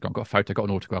that photo's gone. I got a photo, got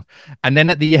an autograph, and then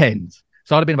at the end.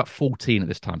 So I'd have been about 14 at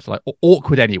this time. So like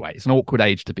awkward anyway. It's an awkward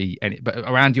age to be but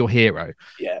around your hero.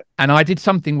 Yeah. And I did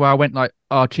something where I went like,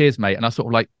 oh, cheers, mate. And I sort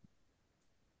of like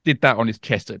did that on his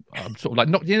chest. Sort of like,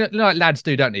 not, you know like lads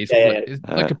do, don't they?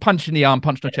 Like a punch in the arm,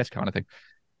 punch in the chest kind of thing.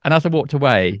 And as I walked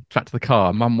away, back to the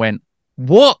car, Mum went,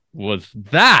 what was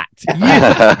that?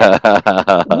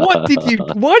 Why did you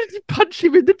punch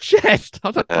him in the chest? I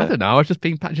was like, I don't know. I was just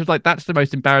being punched. She was like, that's the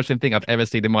most embarrassing thing I've ever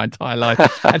seen in my entire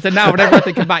life. And so now whenever I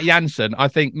think about Jansen, I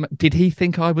think, did he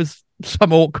think I was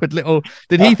some awkward little,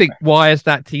 did he think, why is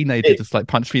that teenager just like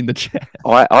punched me in the chest?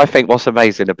 I think what's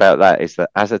amazing about that is that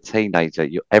as a teenager,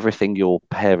 everything your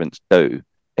parents do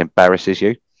embarrasses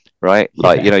you, right?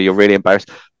 Like, you're really embarrassed.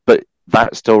 But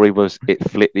that story it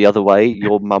flipped the other way.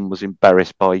 Your mum was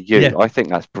embarrassed by you. Yeah. I think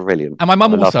that's brilliant. And my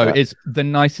mum also is the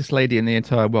nicest lady in the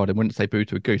entire world and wouldn't say boo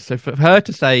to a goose. So for her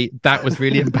to say that was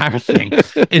really embarrassing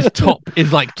is top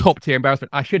tier embarrassment.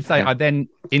 I should say I then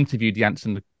interviewed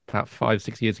Jansen about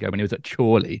 5-6 years ago when he was at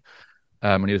Chorley,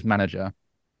 when he was manager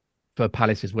for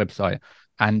Palace's website.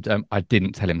 And I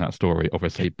didn't tell him that story,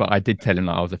 obviously, but I did tell him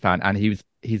that I was a fan. And he's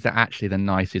actually the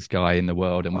nicest guy in the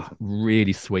world and was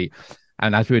really sweet.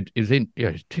 And as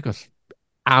it took us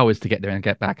hours to get there and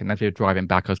get back. And as we were driving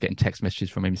back, I was getting text messages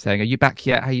from him saying, "Are you back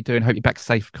yet? How you doing? Hope you're back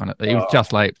safe." Kind of. It was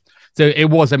just like, so it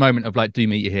was a moment of like, do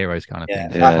meet your heroes kind of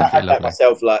thing. So I had that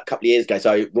myself like a couple of years ago.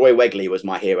 So Roy Wegley was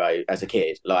my hero as a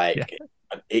kid. Like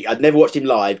I'd never watched him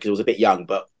live because I was a bit young,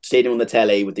 but seeing him on the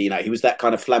telly with he was that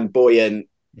kind of flamboyant,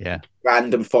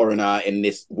 random foreigner in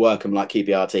this Workham like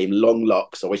QPR team, long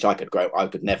locks. I wish I could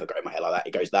never grow my hair like that.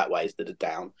 It goes that way instead of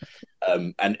down.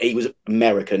 And he was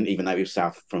American, even though he was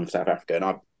from South Africa, and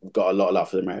I've got a lot of love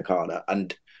for the Americana.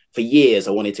 And for years,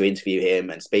 I wanted to interview him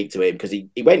and speak to him because he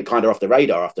went kind of off the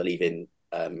radar after leaving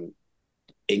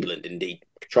England, and he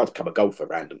tried to become a golfer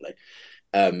randomly.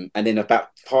 And then about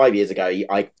 5 years ago,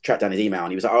 I tracked down his email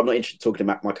and he was like, I'm not interested in talking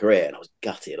about my career. And I was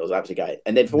gutted. I was absolutely gutted.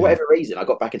 And then for whatever reason, I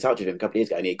got back in touch with him a couple of years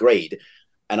ago and he agreed.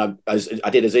 And I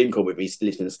did a Zoom call with him. He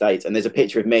lives in the States. And there's a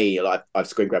picture of me, like I've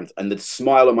screen grabbed, and the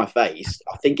smile on my face,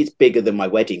 I think it's bigger than my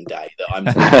wedding day that I'm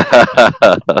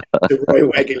to Roy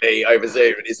Wegerle over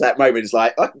Zoom. And it's that moment. It's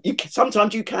like,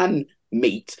 sometimes you can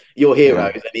meet your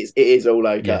heroes and it is all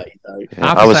okay. So.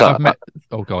 I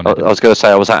was going to say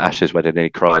I was at Ash's wedding and he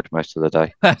cried most of the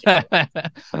day.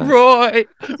 Roy,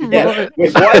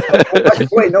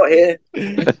 Roy, not here.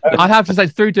 I'd have to say,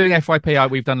 through doing FYP,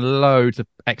 we've done loads of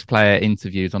ex-player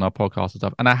interviews on our podcast and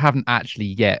stuff, and I haven't actually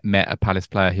yet met a Palace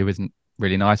player who isn't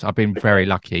really nice. I've been very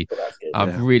lucky.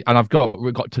 I've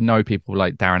got to know people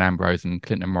like Darren Ambrose and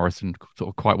Clinton Morrison sort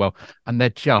of quite well, and they're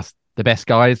just the best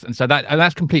guys. And so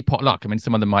that's complete pot luck. I mean,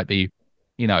 some of them might be,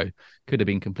 could have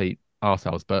been complete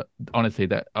arseholes, but honestly,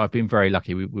 that I've been very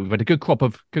lucky. We've had a good crop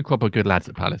of good lads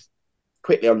at Palace.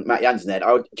 Quickly on Matt Jansen then,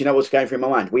 do you know what's going through my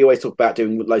mind? We always talk about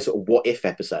doing those sort of what if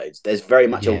episodes. There's very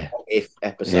much a what if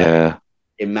episode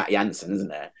in Matt Jansen, isn't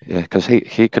there? Yeah, because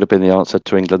he could have been the answer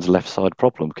to England's left side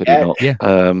problem, could he not? Yeah.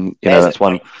 That's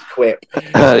one quip. So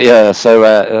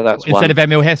that's instead one. of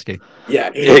Emil Heskey.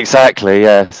 Yeah, exactly.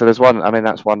 Yeah, so there's one. I mean,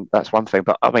 that's one thing.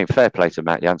 But I mean, fair play to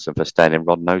Matt Jansen for staying in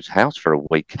Rod Node's house for a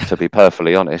week. To be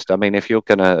perfectly honest, I mean, if you're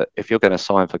gonna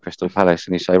sign for Crystal Palace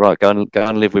and you say, right, go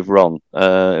and live with Ron,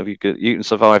 if you can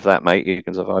survive that, mate, you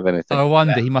can survive anything. I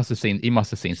wonder he must have seen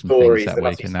some Stories things that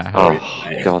week in that house.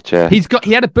 house. God, yeah.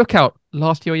 He had a book out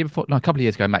last year or year before, no, a couple of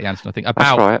years ago, Matt Jansen, I think,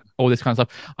 about all this kind of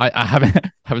stuff. I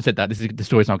haven't said that. The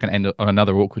story's not going to end on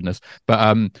another awkwardness.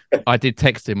 But I did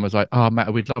text him, was like, oh,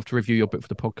 Matt, we'd love to review your book for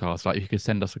the podcast. Like, if you could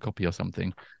send us a copy or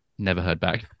something. Never heard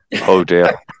back. Oh,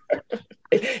 dear.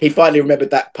 He finally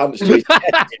remembered that punch to his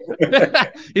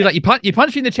chest. He's like, you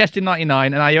punched me in the chest in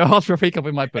 99 and I asked for a free copy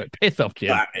of my book. Piss off,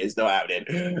 Jim. It's not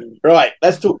happening. Right,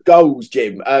 let's talk goals,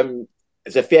 Jim.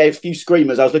 There's a few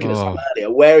screamers. I was looking at some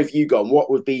earlier. Where have you gone? What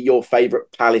would be your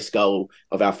favourite Palace goal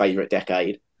of our favourite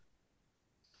decade?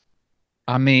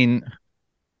 I mean,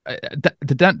 the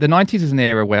 90s is an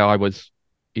era where I was,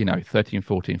 13,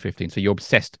 14, 15. So you're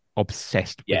obsessed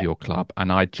with your club.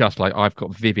 And I've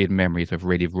got vivid memories of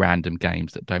really random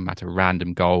games that don't matter,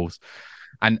 random goals.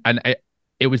 And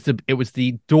it was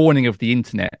the dawning of the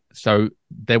internet. So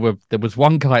there was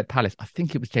one guy at Palace, I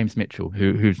think it was James Mitchell,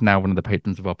 who's now one of the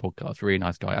patrons of our podcast, really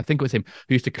nice guy. I think it was him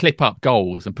who used to clip up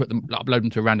goals and upload them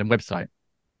to a random website.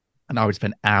 And I would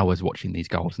spend hours watching these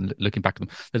goals and looking back at them.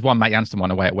 There's one Matt Jansen one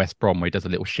away at West Brom where he does a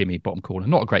little shimmy bottom corner.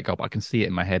 Not a great goal, but I can see it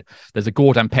in my head. There's a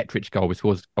Gordon Petric goal which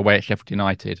was away at Sheffield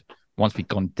United once we'd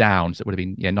gone down. So it would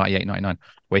have been 98, 99,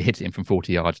 where he hits it in from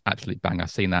 40 yards. Absolute banger.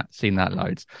 Seen that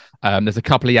loads. There's a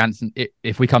couple of Jansen.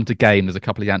 If we come to game, there's a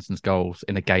couple of Jansen's goals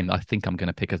in a game that I think I'm going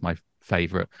to pick as my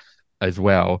favourite as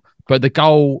well. But the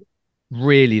goal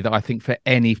really that I think for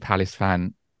any Palace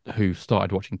fan who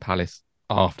started watching Palace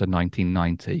after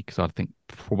 1990, because I think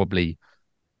probably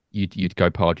you'd go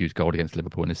Pardew's goal against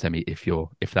Liverpool in the semi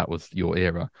if that was your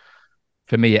era.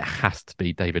 For me, it has to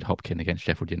be David Hopkin against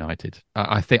Sheffield United.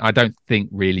 I don't think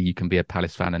really you can be a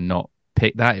Palace fan and not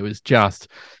pick that. It was just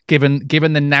given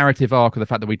the narrative arc of the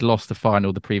fact that we'd lost the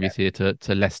final the previous year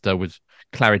to Leicester, was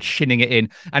Claridge shinning it in,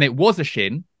 and it was a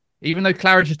shin, even though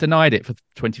Claridge has denied it for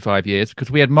 25 years. Because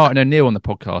we had Martin O'Neill on the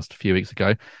podcast a few weeks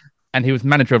ago, and he was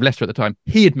manager of Leicester at the time.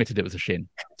 He admitted it was a shin.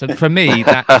 So for me,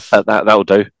 that'll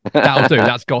do. That'll do.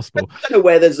 That's gospel. I don't know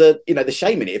where there's the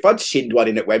shame in it. If I'd shinned one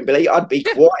in at Wembley, I'd be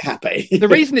quite happy. The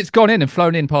reason it's gone in and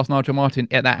flown in past Nigel Martin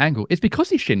at that angle is because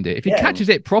he shinned it. If he catches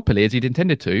it properly as he'd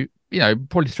intended to,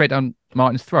 probably straight down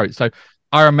Martin's throat. So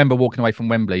I remember walking away from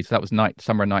Wembley. So that was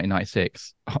summer of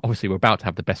 1996. Obviously, we're about to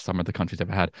have the best summer the country's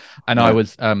ever had. And I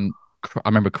was, I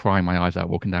remember crying my eyes out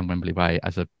walking down Wembley Way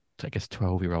as a, I guess,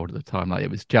 12-year-old at the time. Like,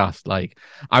 it was just like,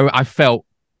 I felt,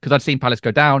 because I'd seen Palace go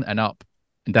down and up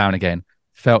and down again,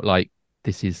 felt like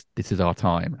this is our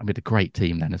time. And we had a great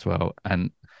team then as well. And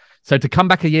so to come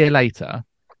back a year later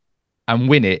and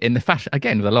win it in the fashion,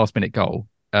 again, with a last-minute goal,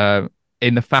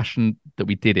 in the fashion that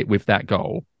we did it with that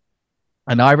goal.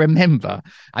 And I remember,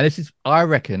 and this is, I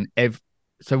reckon,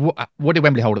 so what did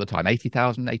Wembley hold at the time?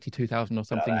 80,000, 82,000 or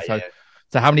something?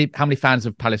 So how many fans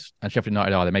of Palace and Sheffield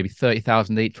United are there? Maybe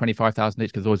 30,000 each, 25,000 each,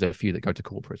 because there's always a few that go to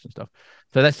corporates and stuff.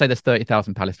 So let's say there's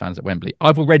 30,000 Palace fans at Wembley.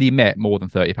 I've already met more than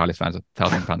 30 Palace fans,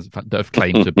 1,000 fans that have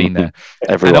claimed to have been there.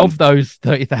 And of those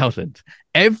 30,000,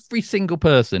 every single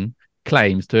person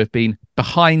claims to have been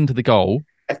behind the goal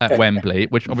at Wembley,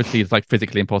 which obviously is like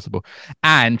physically impossible,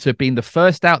 and to have been the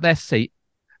first out their seat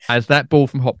as that ball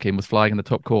from Hopkin was flying in the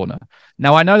top corner.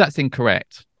 Now, I know that's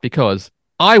incorrect because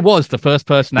I was the first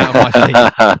person out of my seat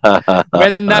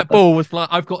when that ball was flying.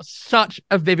 I've got such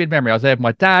a vivid memory. I was there with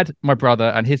my dad, my brother,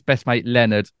 and his best mate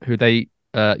Leonard, who they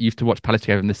used to watch Palace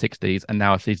together in the 60s, and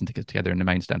now are season tickets together in the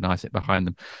main stand. And I sit behind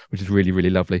them, which is really,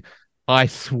 really lovely. I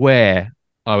swear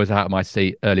I was out of my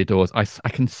seat early doors. I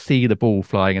can see the ball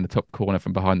flying in the top corner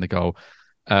from behind the goal.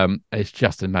 It's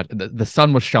just imagine the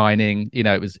sun was shining. You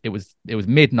know, it was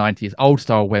mid-90s, old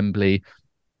style Wembley.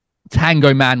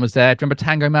 Tango Man was there. Do you remember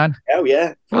Tango Man? Oh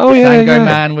yeah. Tango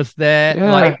Man was there.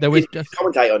 Yeah. Like there was just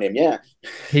commentate on him. Yeah.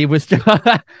 He was just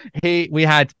we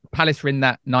had Palace were in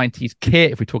that 90s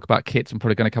kit. If we talk about kits, I'm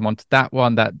probably going to come on to that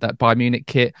one, that Bayern Munich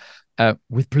kit.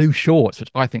 With blue shorts, which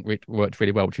I think worked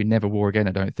really well, which he never wore again,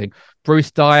 I don't think.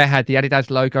 Bruce Dyer had the Adidas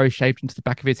logo shaped into the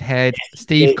back of his head.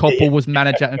 Steve Coppell was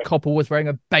manager, and Coppell was wearing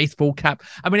a baseball cap.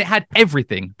 I mean, it had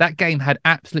everything. That game had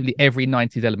absolutely every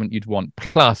 90s element you'd want,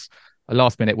 plus a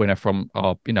last-minute winner from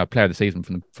our, player of the season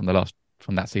from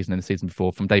that season and the season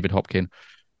before, from David Hopkin.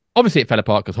 Obviously, it fell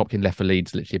apart because Hopkin left for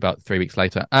Leeds literally about 3 weeks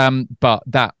later. But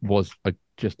that was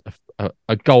just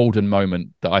a golden moment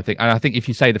that I think, and I think if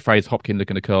you say the phrase Hopkin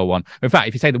looking to curl one, in fact,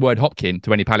 if you say the word Hopkin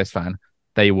to any Palace fan,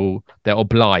 they're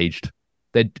obliged.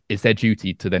 It's their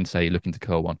duty to then say looking to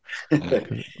curl one.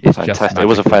 It's fantastic. It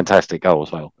was a fantastic goal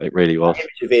as well. It really was.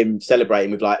 Of him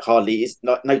celebrating with like hardly teeth.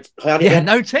 I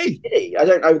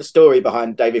don't know the story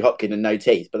behind David Hopkin and no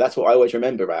teeth, but that's what I always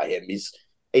remember about him. He's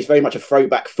very much a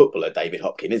throwback footballer, David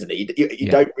Hopkin, isn't he? You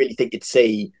don't really think you'd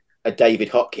see a David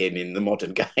Hopkin in the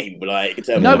modern game. But I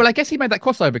guess he made that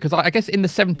crossover because I guess in the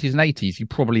 70s and 80s, you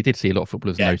probably did see a lot of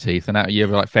footballers no teeth. And that, you're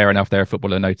like, fair enough, they're a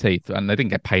footballer, no teeth. And they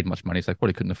didn't get paid much money, so they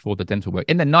probably couldn't afford the dental work.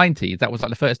 In the 90s, that was like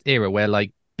the first era where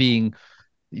like being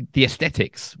the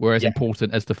aesthetics were as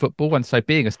important as the football. And so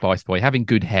being a Spice Boy, having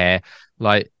good hair,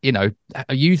 like,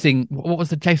 using, what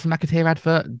was the Jason McAteer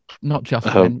advert? Not just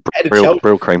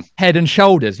Brill cream. Head and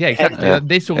Shoulders. Yeah, exactly. Yeah.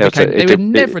 This all became, they would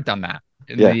never have done that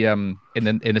in the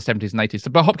 70s and 80s.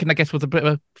 So, but Hopkin, I guess, was a bit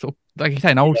of a sort of, like you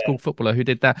say, an old school footballer who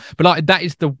did that. But like, that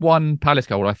is the one Palace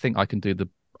goal I think I can do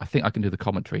the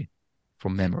commentary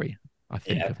from memory. I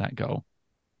think of that goal.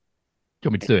 Do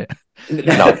you want me to do it?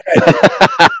 No.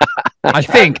 I'm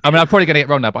probably going to get it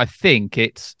wrong now, but I think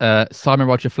it's Simon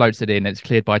Roger floats it in. It's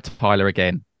cleared by Tyler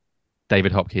again.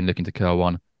 David Hopkin looking to curl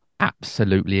one.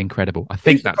 Absolutely incredible. I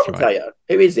think that's right.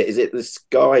 Who is it? Is it the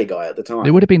Sky guy at the time?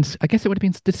 It would have been. I guess it would have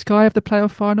been the Sky of the playoff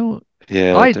final.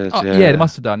 Yeah, it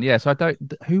must have done. Yeah, so I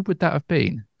don't. Who would that have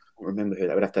been? I don't remember who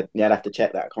that would have to. Yeah, I'd have to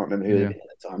check that. I can't remember who at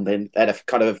the time. Then they had a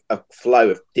kind of a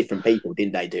flow of different people,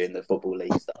 didn't they, doing the football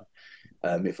league stuff?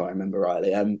 If I remember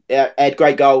rightly. Ed,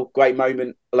 great goal, great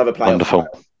moment. I love a playoff. Wonderful.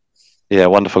 Yeah,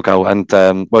 wonderful goal. And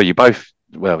you both,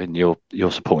 in your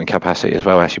supporting capacity as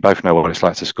well, Ash, you both know what it's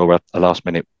like to score a last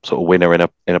minute sort of winner in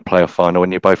a playoff final,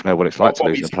 and you both know what it's like to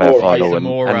lose in a playoff final.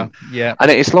 And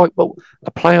it's like,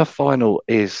 a playoff final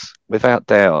is without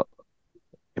doubt,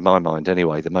 in my mind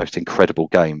anyway, the most incredible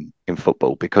game in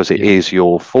football, because it is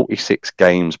your 46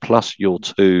 games plus your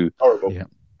two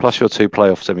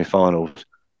playoff semi-finals.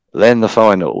 Then the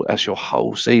final, that's your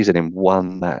whole season in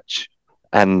one match.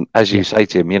 And as you say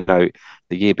to him, the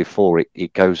year before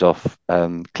it goes off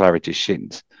Claridge's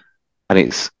shins,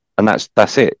 and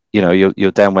that's it.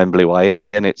 You're down Wembley way,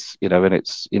 and it's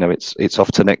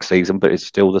off to next season, but it's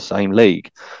still the same league.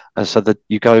 And so the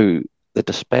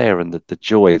despair and the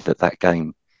joy that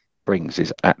game brings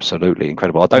is absolutely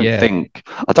incredible. I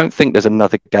don't think there's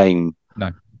another game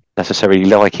necessarily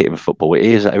like it in football. It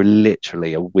is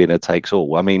literally a winner takes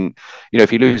all. I mean,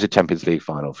 if you lose a Champions League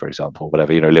final, for example,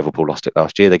 whatever, Liverpool lost it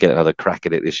last year, they get another crack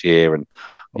at it this year, and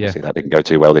obviously that didn't go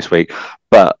too well this week.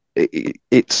 But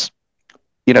it's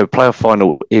playoff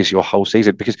final is your whole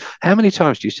season, because how many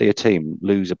times do you see a team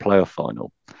lose a playoff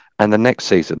final and the next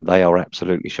season they are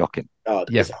absolutely shocking?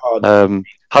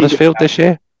 Huddersfield this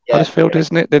year, Huddersfield,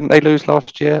 isn't it? Didn't they lose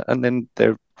last year, and then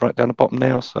they're right down the bottom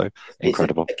now? So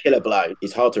incredible. It's a killer blow.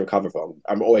 It's hard to recover from.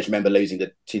 I always remember losing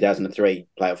the 2003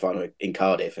 playoff final in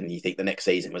Cardiff, and you think the next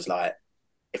season was like,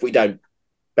 if we don't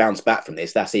bounce back from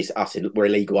this, that's us. We're a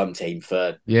League One team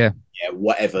for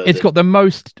whatever. It's got the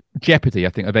most jeopardy, I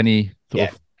think, of any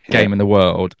sort of game in the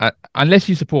world. Unless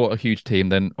you support a huge team,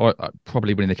 then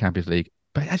probably winning the Champions League.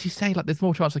 But as you say, like, there's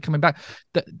more chance of coming back.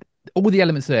 All the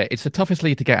elements there. It's the toughest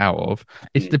league to get out of.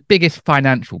 It's the biggest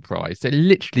financial prize. It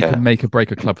literally can make or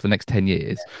break a club for the next 10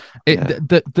 years.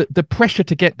 The pressure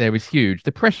to get there is huge.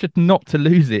 The pressure not to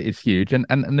lose it is huge. And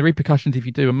the repercussions if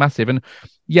you do are massive. And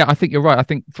I think you're right. I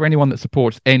think for anyone that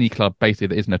supports any club basically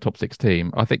that isn't a top six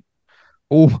team, I think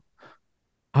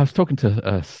I was talking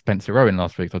to Spencer Owen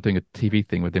last week. I was doing a TV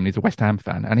thing with him. He's a West Ham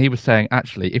fan. And he was saying,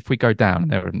 actually, if we go down,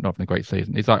 and they're not having a great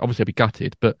season, he's like, obviously I'll be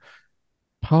gutted, but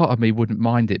part of me wouldn't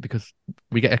mind it because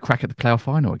we get a crack at the playoff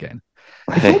final again.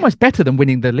 It's almost better than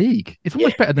winning the league. It's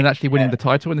almost better than actually winning the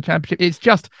title in the championship. It's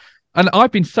just, and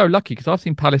I've been so lucky because I've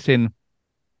seen Palace in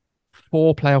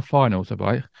 4 playoff finals, have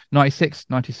I? 96,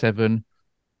 97,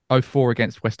 04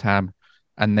 against West Ham,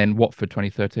 and then Watford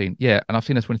 2013. Yeah, and I've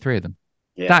seen us win 3 of them.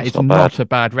 Yeah, that is not a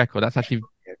bad record. That's actually,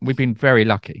 we've been very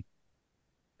lucky.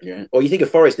 Yeah. Or you think of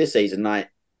Forest this season, like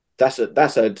that's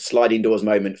a sliding doors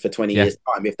moment for 20 years'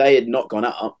 time. If they had not gone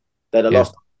up, they'd have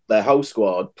lost their whole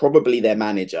squad, probably their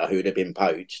manager who'd have been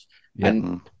poached,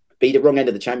 and be the wrong end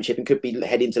of the championship and could be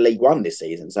heading to League One this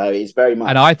season. So it's very much.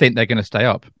 And I think they're going to stay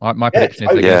up. My prediction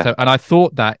is they're going to stay up. And I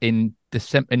thought that in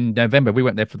November, we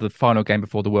went there for the final game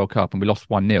before the World Cup and we lost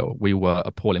 1-0. We were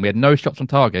appalling. We had no shots on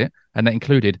target, and that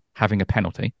included having a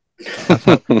penalty. That's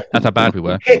how bad we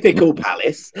were. Typical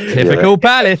Palace. Typical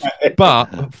Palace.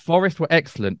 But Forest were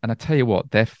excellent. And I tell you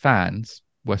what, their fans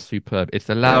were superb. It's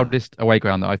the loudest away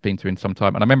ground that I've been to in some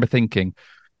time. And I remember thinking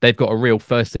they've got a real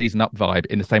first season up vibe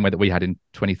in the same way that we had in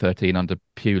 2013 under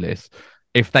Pulis.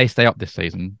 If they stay up this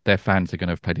season, their fans are going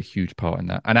to have played a huge part in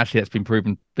that. And actually, that's been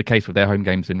proven the case with their home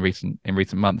games in recent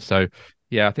months. So,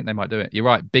 yeah, I think they might do it. You're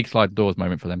right. Big slide doors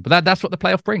moment for them. But that's what the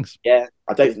playoff brings. Yeah.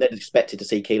 I don't think they'd expected to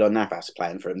see Keylor Navas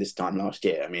playing for him this time last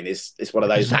year. I mean, it's one of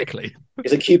those. Exactly.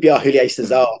 It's a QPR Julio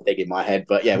Cesar thing in my head.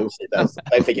 But yeah, we'll see. I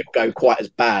don't think it'll go quite as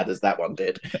bad as that one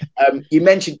did. You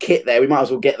mentioned kit there. We might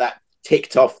as well get that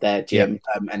ticked off there, Jim.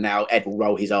 And now Ed will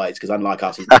roll his eyes because unlike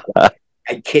us, he's not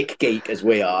a kick geek as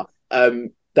we are.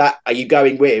 Are you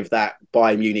going with that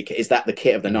Bayern Munich? Is that the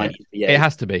kit of the 90s? Yeah, it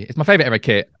has to be. It's my favourite ever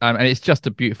kit, and it's just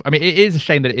a beautiful. I mean, it is a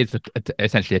shame that it is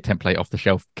essentially a template off the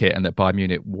shelf kit, and that Bayern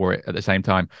Munich wore it at the same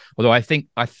time. Although I think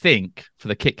for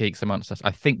the kit geeks amongst us,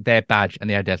 I think their badge and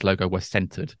the Adidas logo were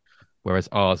centered, whereas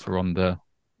ours were on the.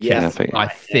 Yes, I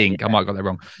think I might have got that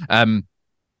wrong.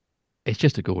 It's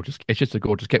just a gorgeous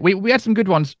kit. We had some good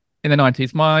ones in the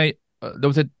 90s. There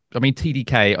was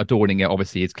TDK adorning it,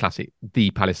 obviously, is classic, the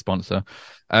Palace sponsor.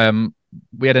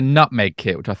 We had a Nutmeg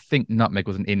kit, which I think Nutmeg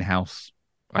was an in-house,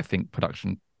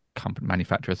 production company,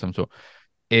 manufacturer of some sort,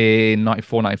 in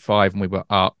 94, 95, and we were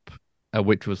up,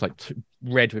 which was like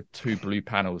red with 2 blue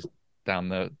panels down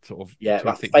the sort of... Yeah,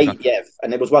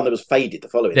 and there was one that was faded the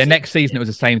following season. Next season, it was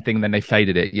the same thing, then they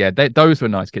faded it. Yeah, those were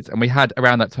nice kits. And we had,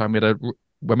 around that time,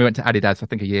 when we went to Adidas, I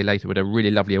think a year later, we had a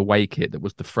really lovely away kit that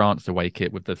was the France away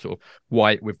kit with the sort of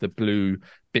white with the blue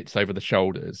bits over the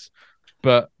shoulders.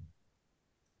 But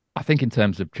I think in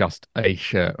terms of just a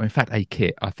shirt, or in fact, a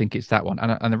kit, I think it's that one.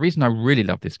 And the reason I really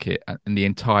love this kit and the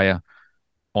entire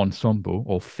ensemble,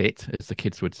 or fit, as the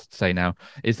kids would say now,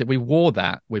 is that we wore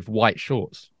that with white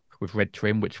shorts with red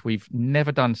trim, which we've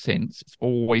never done since. It's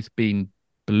always been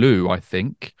blue, I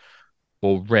think,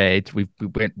 or red. We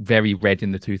went very red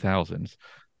in the 2000s,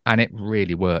 and it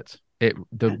really worked.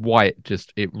 The white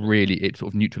it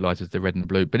sort of neutralizes the red and the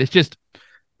blue. But it's just,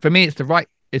 for me, it's the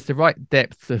right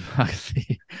depth of. I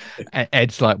see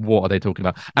Ed's like, what are they talking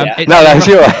about? That's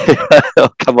right. Oh,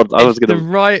 come on, I was going to the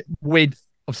right width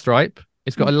of stripe.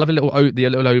 It's got a lovely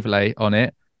little overlay on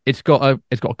it. It's got a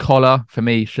collar. For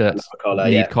me, shirts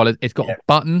need collars. It's got a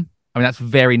button. I mean, that's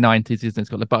very 90s, isn't it? It's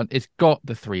got the button. It's got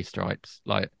the 3 stripes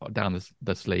like down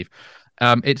the sleeve.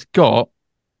 It's got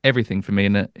everything for me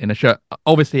in a shirt.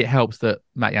 Obviously, it helps that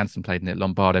Matt Jansen played in it,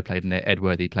 Lombardo played in it, Ed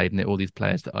Worthy played in it, all these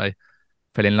players that I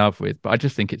fell in love with. But I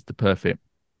just think it's the perfect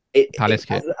Palace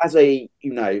kit. As a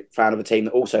fan of a team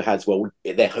that also has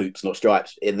their hoops, not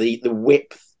stripes. The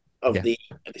width of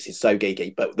this is so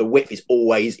geeky, but the width is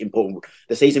always important.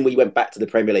 The season we went back to the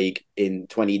Premier League in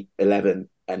 2011.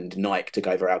 And Nike took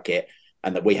over our kit,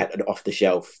 and that we had an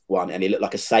off-the-shelf one, and it looked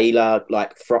like a sailor,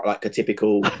 like a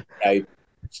typical,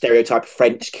 stereotype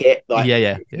French kit.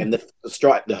 And the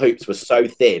stripe, the hoops were so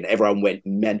thin, everyone went.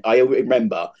 I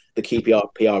remember the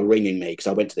QPR PR ringing me because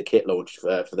I went to the kit launch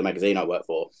for the magazine I work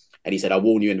for, and he said, "I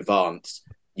warn you in advance,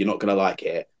 you're not going to like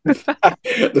it.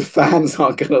 The fans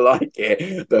aren't going to like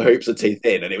it. The hoops are too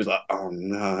thin." And it was like, oh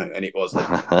no. And it was an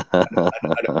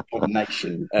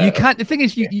abomination. The thing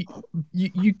is,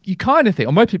 you kind of think,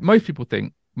 or most people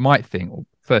might think, well,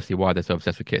 firstly, why they're so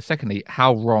obsessed with kit. Secondly,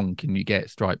 how wrong can you get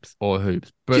stripes or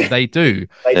hoops? But they do.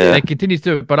 They continue to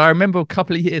do it. But I remember a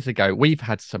couple of years ago, we've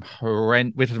had some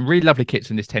really lovely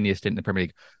kits in this 10-year stint in the Premier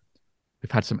League. We've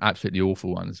had some absolutely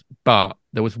awful ones, but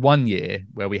there was one year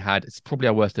where it's probably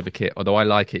our worst ever kit, although I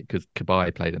like it because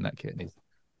Cabaye played in that kit and he's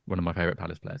one of my favourite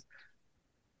Palace players.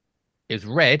 It was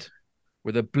red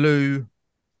with a blue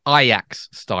Ajax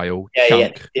style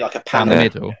chunk like a down the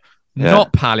middle.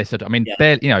 Not Palace at all. I mean,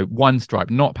 barely, one stripe,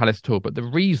 not Palace at all. But the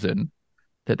reason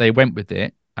that they went with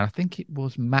it, and I think it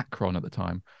was Macron at the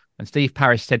time, And Steve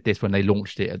Parish said this when they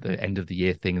launched it at the end of the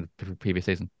year thing of the previous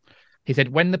season. He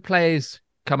said, when the players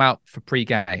come out for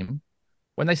pre-game,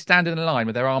 when they stand in a line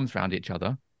with their arms around each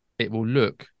other, it will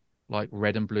look like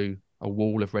red and blue, a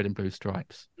wall of red and blue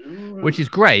stripes, which is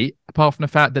great, apart from the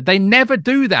fact that they never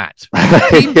do that.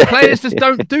 Team players just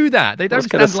don't do that. They don't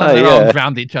stand with their arms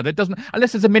around each other. It doesn't,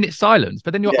 unless there's a minute's silence.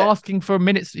 But then you're asking for a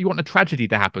minute. You want a tragedy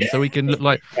to happen so he can look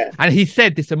like. And he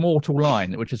said this immortal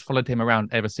line, which has followed him around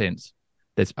ever since.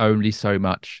 There's only so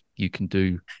much you can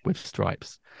do with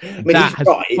stripes. I mean, that has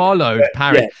followed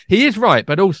Paris. He is right,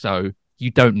 but also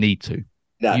you don't need to.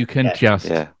 No, you can just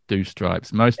do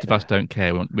stripes. Most of us don't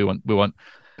care. We want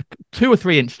 2 or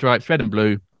 3 inch stripes, red and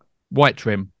blue, white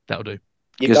trim. That'll do.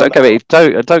 Because don't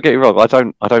get me wrong.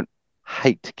 I don't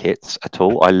hate kits at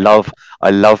all. I love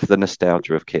the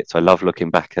nostalgia of kits. I love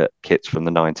looking back at kits from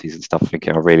the 90s and stuff,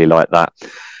 thinking I really like that.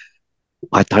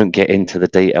 I don't get into the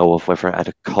detail of whether it had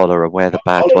a collar or where the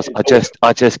badge was.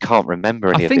 I just can't remember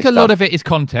any of this. I think a lot of it is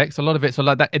context. A lot of it's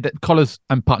like that. Collars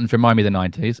and buttons remind me of the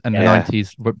 90s, and the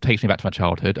 90s takes me back to my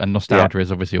childhood. And nostalgia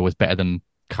is obviously always better than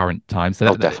current times.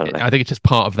 So definitely. I think it's just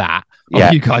part of that.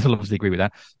 You guys will obviously agree with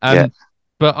that.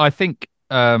 But I think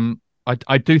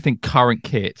I do think current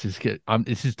kits is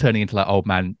this is turning into like old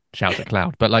man shouts at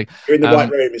cloud, but like you're in the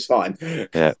right room, it's fine.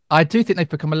 I do think they've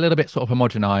become a little bit sort of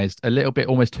homogenized, a little bit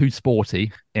almost too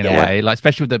sporty in a way, like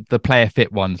especially with the player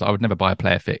fit ones. I would never buy a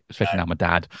player fit, especially now my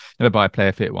dad never buy a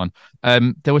player fit one.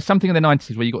 There was something in the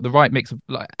 90s where you got the right mix of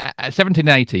like at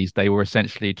 1780s they were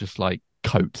essentially just like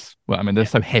coats. Well, I mean they're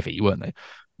so heavy, weren't they?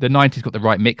 The 90s got the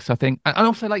right mix, I think. And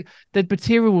also, like, the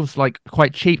materials, like,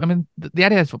 quite cheap. I mean, the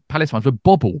Adidas Palace ones were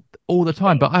bobble all the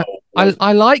time, but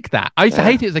I like that. I used to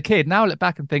hate it as a kid. Now I look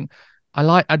back and think,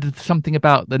 I did something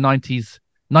about the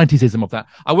 90s-ism of that.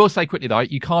 I will say quickly, though,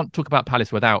 you can't talk about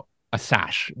Palace without a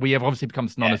sash. We have obviously become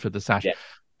synonymous with the sash. Yeah.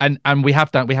 And we have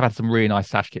had some really nice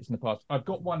sash kits in the past. I've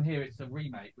got one here. It's a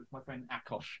remake, which my friend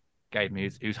Akos gave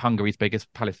me, who's Hungary's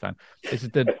biggest Palace fan. This is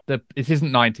this isn't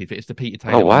 90s, but it's the Peter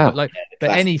Taylor. Oh wow!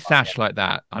 But any sash like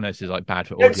that, I know this is like bad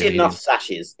for audio. Don't see enough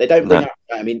sashes. They don't bring up.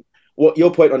 I mean, what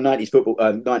your point on 90s football,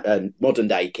 modern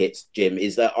day kits, Jim,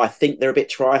 is that I think they're a bit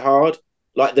try hard.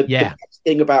 Like the best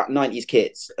thing about 90s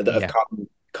kits that have come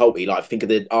culty, like think of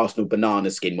the Arsenal banana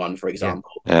skin one, for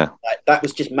example. Yeah. Like, that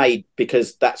was just made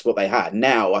because that's what they had.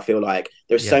 Now I feel like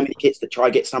there's so many kits that try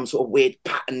to get some sort of weird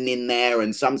pattern in there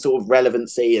and some sort of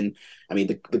relevancy. And I mean,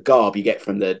 the garb you get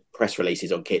from the press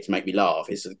releases on kits make me laugh.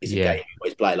 It's a game you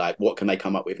always play. Like, what can they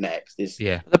come up with next?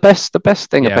 The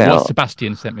best thing about what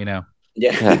Sebastian sent me now.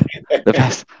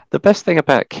 The best thing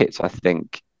about kits, I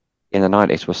think, in the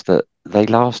 90s was that they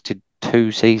lasted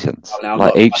 2 seasons. I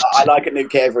like a new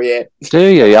kit every year. Do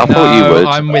you? I thought you would.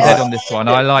 I'm with Ed on this one.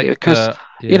 I like because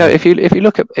you know if you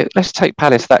look at it, let's take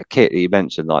Palace, that kit that you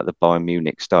mentioned, like the Bayern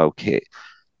Munich style kit.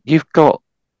 You've got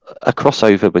a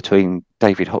crossover between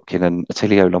David Hopkin and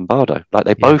Attilio Lombardo. Like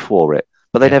they both wore it,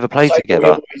 but they never played together. We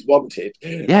always wanted.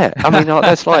 Yeah, I mean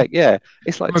that's like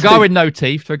it's like from a guy with no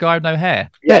teeth to a guy with no hair.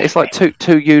 Yeah, it's like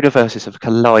two universes have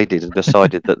collided and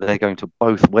decided that they're going to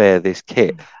both wear this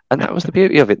kit. And that was the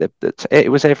beauty of it. That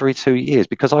it was every 2 years,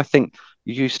 because I think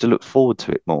you used to look forward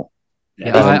to it more.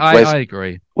 Yeah, I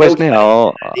agree. Whereas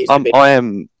now,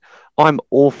 I'm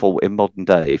awful in modern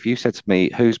day. If you said to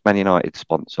me, who's Man United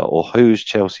sponsor or who's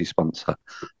Chelsea sponsor,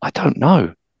 I don't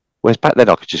know. Whereas back then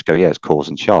I could just go, it's Coors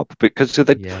and Sharp, because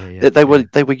they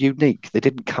were unique. They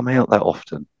didn't come out that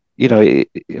often.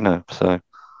 So.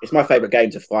 It's my favourite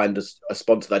game to find a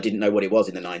sponsor that I didn't know what it was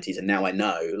in the 90s, and now I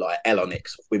know. Like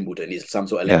Elonix Wimbledon is some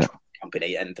sort of electronic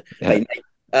company, and they make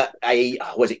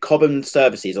Cobham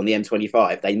Services on the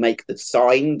M25. They make the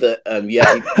sign that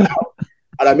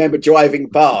and I remember driving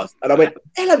past, and I went,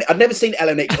 I'd never seen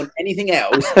Elonix on anything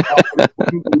else apart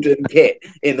from Wimbledon kit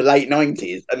in the late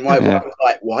 90s, and my wife was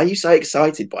like, "Why are you so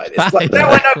excited by this?" Like,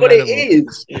 now I know what it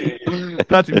is.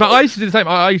 But I used to do the same.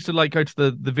 I used to go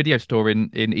to the video store in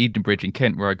Edenbridge in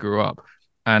Kent, where I grew up,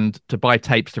 and to buy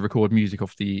tapes to record music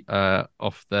off the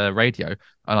radio,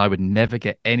 and I would never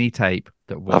get any tape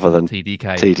that was other than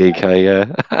TDK. TDK,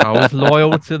 yeah. I was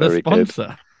loyal to the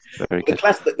sponsor. Good.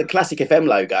 The classic FM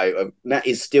logo that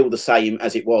is still the same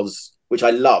as it was, which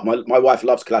I love. My wife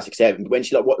loves Classic 7. When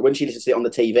she listens to it on the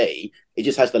TV, it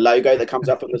just has the logo that comes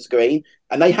up on the screen,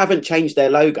 and they haven't changed their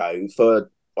logo for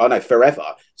forever.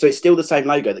 So it's still the same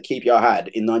logo that QPR had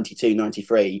in 92,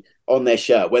 93 on their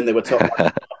shirt when they were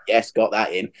top. Yes, got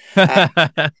that in,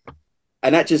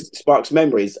 and that just sparks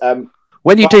memories.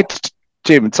 When you did,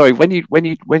 Jim, sorry, when you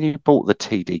bought the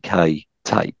TDK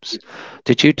tapes,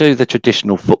 did you do the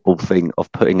traditional football thing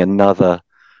of putting a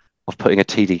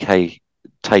TDK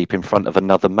tape in front of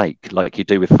another make, like you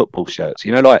do with football shirts.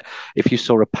 You know, like if you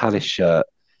saw a Palace shirt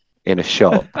in a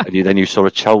shop and then you saw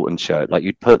a Charlton shirt, like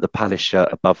you'd put the Palace shirt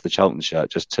above the Charlton shirt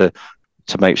just to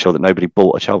make sure that nobody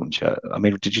bought a Charlton shirt. I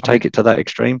mean, did you take it to that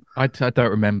extreme? I don't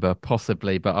remember,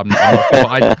 possibly, but I'm not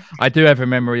sure. I do have a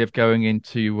memory of going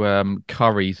into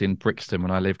Curry's in Brixton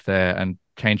when I lived there and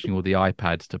changing all the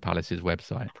iPads to Palace's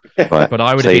website. Right. But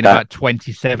I would have been about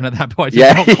 27 at that point.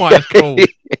 Yeah. It's not quite as cool.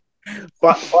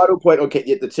 Final point on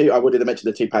kit. The two I would have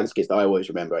mentioned, the two Palace kits that I always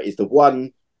remember is the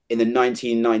one in the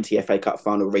 1990 FA Cup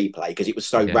final replay, because it was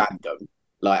so random.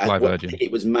 Like I think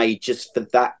it was made just for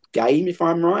that game, if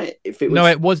I'm right. If it was... No,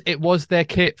 it was their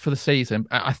kit for the season.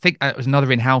 I think it was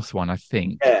another in-house one. I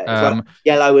think. Yeah, like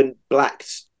yellow and black.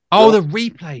 Oh, the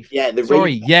replay. Yeah, the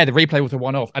replay was a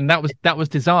one-off, and that was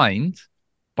designed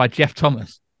by Jeff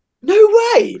Thomas. No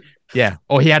way. Yeah,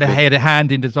 or he had a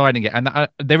hand in designing it, and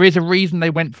there is a reason they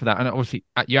went for that. And obviously,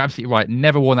 you're absolutely right.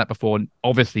 Never worn that before, and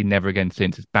obviously never again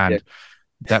since. It's banned. Yeah.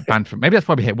 That banned from, maybe that's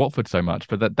why we hit Watford so much,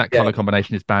 but that colour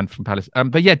combination is banned from Palace.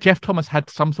 But yeah, Jeff Thomas had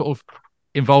some sort of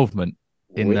involvement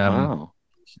in that. I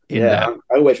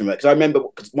always remember, because I remember,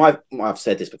 because I've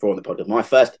said this before on the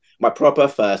podcast. My proper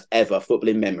first ever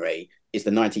footballing memory is the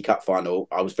 90 Cup final.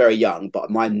 I was very young, but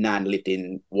my nan lived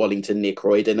in Wallington near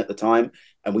Croydon at the time,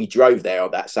 and we drove there on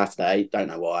that Saturday. Don't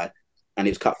know why. And it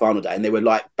was Cup final day, and there were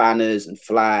like banners and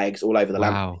flags all over the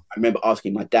land. I remember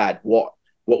asking my dad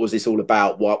what was this all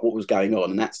about? What was going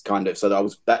on? And that's kind of,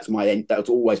 that was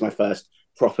always my first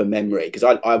proper memory, because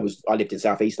I lived in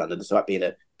South East London, so being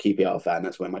a QPR fan,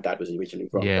 that's where my dad was originally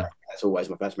from. Yeah. That's always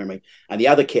my first memory. And the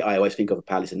other kit I always think of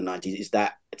Palace in the 90s is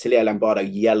that Attilio Lombardo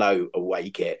yellow away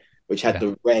kit, which had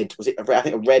the red, was it I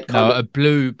think a red colour? No, a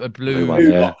blue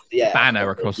one, banner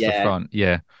across the front.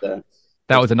 Yeah.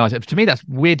 That was a nice, to me, that's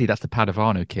the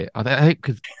Padovano kit. I think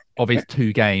because of his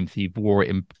 2 games, he wore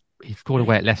it he scored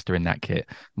away at Leicester in that kit,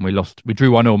 and we lost. We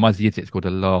drew 1-0. Muzzy scored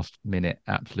a last minute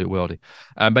absolute worldie.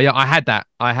 But yeah, I had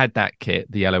that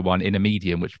kit, the yellow one, in a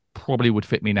medium, which probably would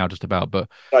fit me now just about. But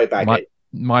so baggy.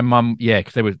 My mum,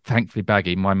 because they were thankfully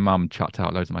baggy. My mum chucked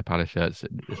out loads of my Palace shirts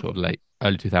in the sort of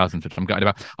early 2000s, which I'm gutted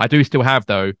about. I do still have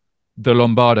though the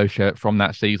Lombardo shirt from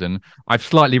that season. I've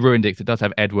slightly ruined it because it does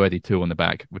have Ed Worthy 2 on the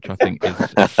back, which I think is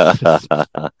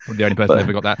the only person who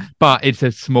ever got that. But it's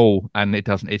a small, and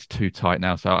it's too tight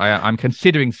now. So I'm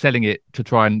considering selling it to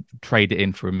try and trade it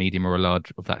in for a medium or a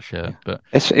large of that shirt. But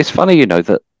it's funny,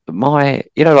 that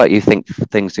like you think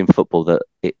things in football that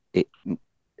it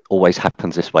always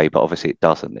happens this way, but obviously it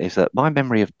doesn't. Is that my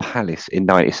memory of Palace in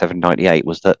 97-98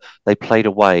 was that they played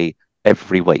away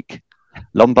every week.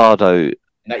 Lombardo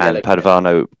and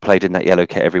Padovano played in that yellow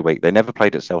kit every week. They never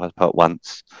played at Selhurst Park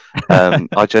once.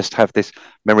 I just have this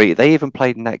memory. They even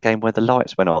played in that game where the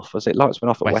lights went off. Was it lights went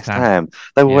off at West Ham?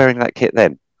 They were wearing that kit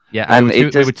then. Yeah, and we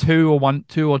were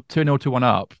 2-0 to 1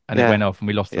 up, and it went off, and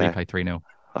we lost the replay 3-0.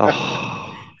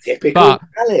 Oh. Typical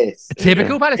Palace.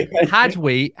 Typical Palace. Had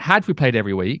we played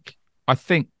every week, I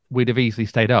think we'd have easily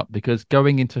stayed up, because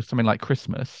going into something like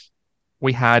Christmas,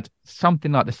 we had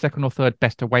something like the 2nd or 3rd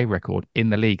best away record in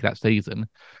the league that season,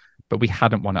 but we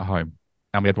hadn't won at home.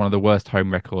 And we had one of the worst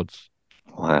home records.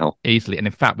 Wow. Easily. And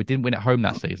in fact, we didn't win at home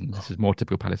that season. This is more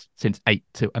typical Palace since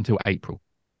until April.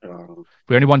 Oh.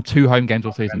 We only won 2 home games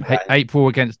all season. April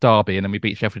against Derby, and then we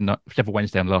beat Sheffield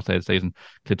Wednesday on the last day of the season.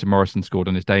 Clinton Morrison scored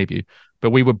on his debut.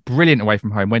 But we were brilliant away from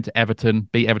home. Went to Everton,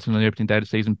 beat Everton on the opening day of the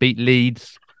season, beat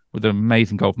Leeds with an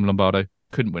amazing goal from Lombardo.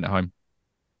 Couldn't win at home.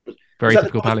 Very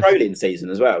typical Palace. Brolin season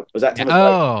as well. Was that Thomas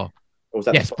Brolin?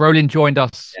 Yes, Brolin joined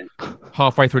us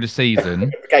halfway through the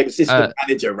season. Became assistant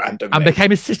manager randomly. And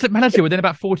became assistant manager within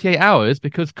about 48 hours,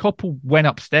 because Koppel went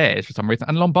upstairs for some reason,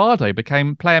 and Lombardo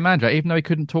became player manager, even though he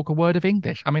couldn't talk a word of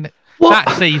English. I mean,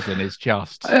 that season is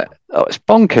just... it's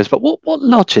bonkers, but what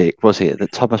logic was it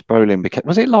that Thomas Brolin became...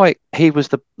 Was it like he was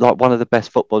one of the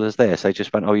best footballers there, so he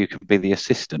just went, you can be the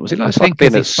assistant? Was it like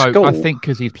being at school? I think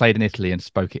because he played in Italy and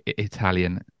spoke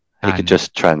Italian... He could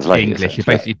just translate English. He's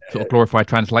basically sort of glorified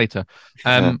translator.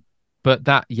 But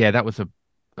that was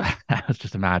that was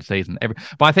just a mad season.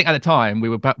 But I think at the time we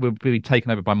were being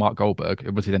taken over by Mark Goldberg.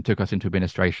 Obviously, then took us into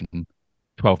administration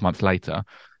 12 months later,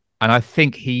 and I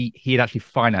think he had actually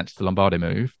financed the Lombardo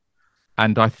move,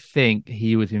 and I think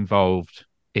he was involved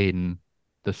in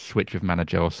the switch of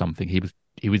manager or something.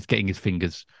 He was getting his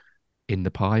fingers in the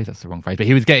pie. That's the wrong phrase, but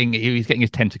he was getting his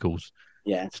tentacles.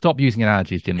 Yeah. Stop using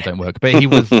analogies, Jim. Don't work. But he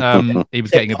was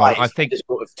getting involved. I think just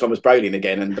Thomas Brolin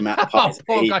again, and the amount of pies.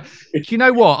 Poor guy. Do you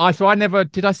know what? I never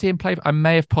did. I see him play. I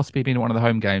may have possibly been at one of the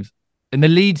home games in the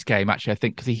Leeds game. Actually, I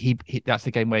think because he that's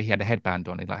the game where he had a headband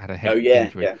on. He had a head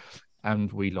injury. Yeah.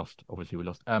 And we lost. Obviously, we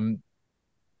lost.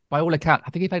 by all accounts, I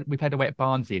think we played away at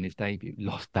Barnsley in his debut.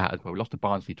 Lost that as well. We lost to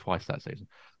Barnsley twice that season.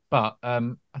 But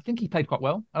I think he played quite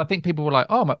well. And I think people were like,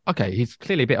 oh, okay, he's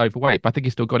clearly a bit overweight, but I think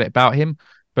he's still got it about him.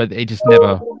 But it just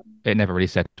never really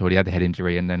settled. He had the head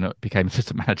injury and then became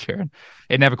assistant manager. And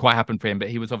it never quite happened for him. But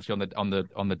he was obviously on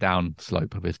the down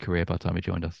slope of his career by the time he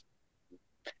joined us.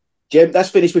 Jim, that's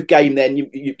finished with game then.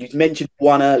 You mentioned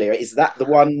one earlier. Is that the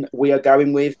one we are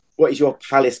going with? What is your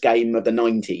Palace game of the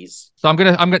 90s? So I'm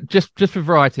gonna just for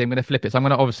variety, I'm gonna flip it. So I'm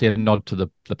gonna obviously nod to the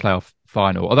playoff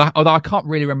final. Although I can't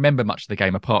really remember much of the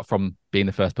game apart from being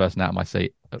the first person out of my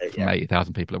seat from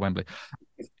 80,000 people at Wembley.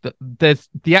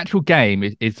 The actual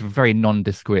game is a very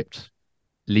nondescript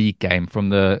league game from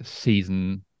the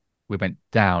season we went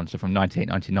down. So from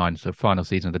 98-99, so final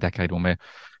season of the decade when we're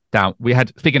down. We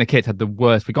had, speaking of kits, had the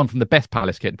worst. We've gone from the best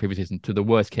Palace kit the previous season to the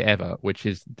worst kit ever, which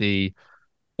is the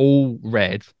all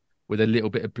red with a little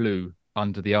bit of blue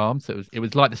under the arm. So it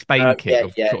was like the Spain kit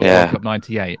of World Cup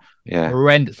 98. Yeah.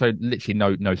 Horrendous. So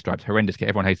literally no stripes. Horrendous kit.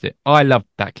 Everyone hated it. I loved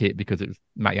that kit because it was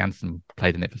Matt Jansen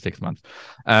played in it for 6 months.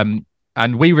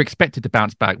 And we were expected to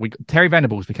bounce back. Terry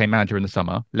Venables became manager in the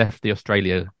summer, left the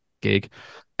Australia gig.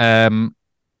 I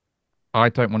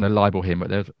don't want to libel him,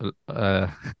 but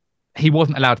he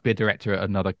wasn't allowed to be a director at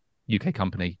another UK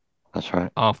company. That's right.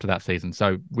 After that season.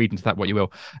 So read into that what you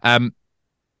will.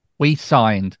 We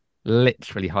signed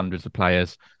literally hundreds of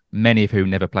players, many of whom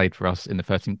never played for us in the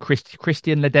first team.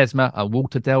 Christian Ledesma and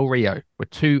Walter Del Rio were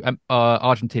two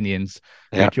Argentinians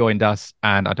who joined us,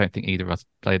 and I don't think either of us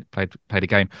played a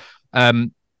game.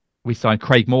 We signed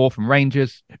Craig Moore from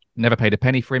Rangers, never paid a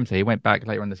penny for him, so he went back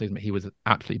later in the season, but he was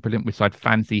absolutely brilliant. We signed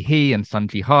Fancy He and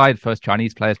Sunji Hai, the first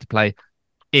Chinese players to play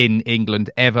in England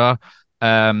ever.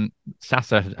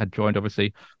 Sasa had joined,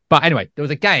 obviously. But anyway, there was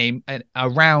a game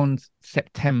around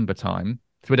September time.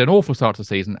 So we had an awful start to the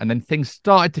season, and then things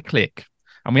started to click.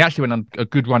 And we actually went on a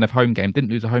good run of home game. Didn't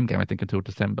lose a home game, I think, until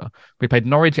December. We played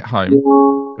Norwich at home.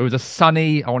 It was a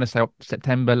sunny, I want to say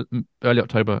September, early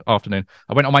October afternoon.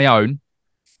 I went on my own,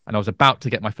 and I was about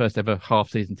to get my first ever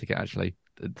half-season ticket, actually,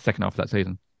 the second half of that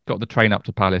season. Got the train up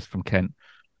to Palace from Kent.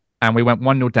 And we went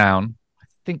 1-0 down. I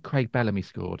think Craig Bellamy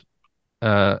scored.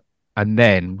 And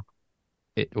then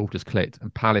it all just clicked.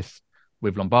 And Palace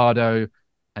with Lombardo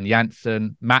and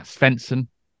Janssen, Matt Svensson,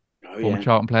 former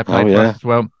Charlton player, played for us as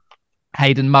well.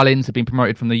 Hayden Mullins had been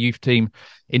promoted from the youth team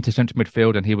into central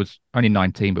midfield, and he was only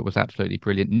 19, but was absolutely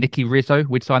brilliant. Nicky Rizzo,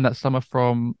 we'd signed that summer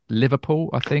from Liverpool,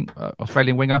 I think,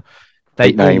 Australian winger.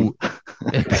 Great name.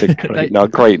 It's a great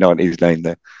 90s name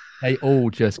there. They all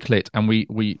just clicked, and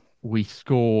we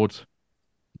scored.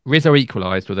 Rizzo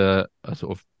equalised with a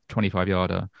sort of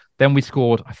 25-yarder. Then we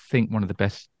scored, I think, one of the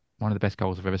best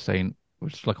goals I've ever seen.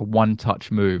 Which was like a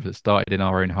one-touch move that started in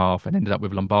our own half and ended up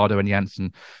with Lombardo and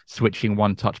Janssen switching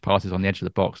one-touch passes on the edge of the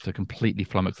box to completely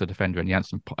flummox the defender, and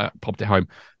Janssen popped it home.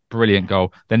 Brilliant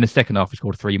goal. Then the second half, we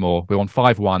scored 3 more. We won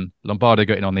 5-1. Lombardo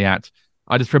got in on the act.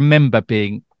 I just remember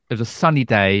it was a sunny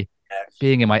day,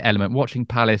 being in my element, watching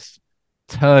Palace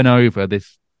turn over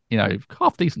this,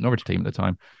 half-decent Norwich team at the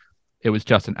time. It was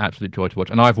just an absolute joy to watch.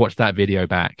 And I've watched that video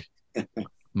back.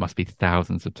 Must be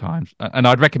thousands of times, and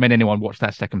I'd recommend anyone watch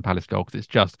that second Palace goal because it's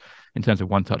just, in terms of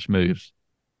one-touch moves,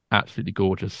 absolutely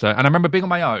gorgeous. So, and I remember being on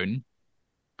my own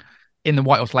in the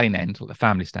White Horse Lane end, like the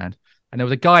family stand, and there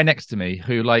was a guy next to me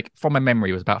who, like, from my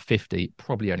memory, was about 50,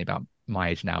 probably only about my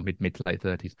age now, mid to late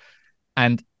 30s,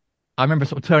 and I remember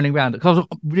sort of turning around because I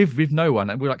was with no one,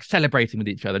 and we were like celebrating with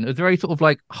each other, and it was a very sort of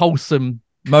like wholesome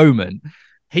moment.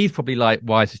 He's probably like,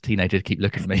 why does this teenager keep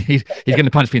looking at me? He's going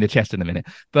to punch me in the chest in a minute.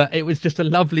 But it was just a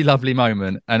lovely, lovely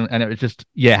moment. And it was just,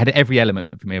 had every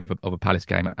element for me of a Palace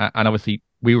game. And obviously,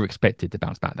 we were expected to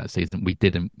bounce back that season. We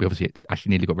didn't. We obviously actually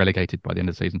nearly got relegated by the end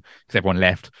of the season because everyone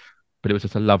left. But it was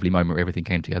just a lovely moment where everything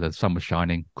came together. The sun was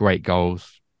shining, great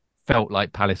goals. Felt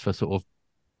like Palace were sort of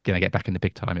going to get back in the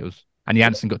big time. And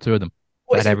Janssen got 2 of them.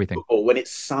 Had everything. When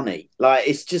it's sunny, like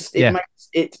it's just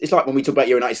it's like when we talk about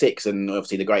Euro '96 and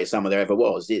obviously the greatest summer there ever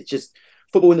was. It's just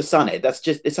football in the sun.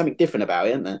 There's something different about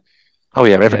it, isn't there? Oh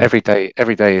yeah, every day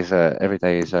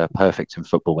is perfect in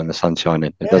football when the sun's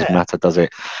shining. It doesn't matter, does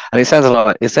it? And it sounds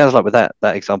like with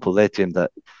that example there, Jim,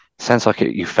 that it sounds like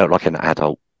you felt like an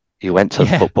adult. You went to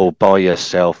football by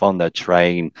yourself on the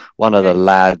train. One of the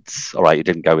lads, all right, you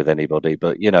didn't go with anybody,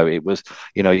 but it was,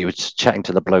 you were just chatting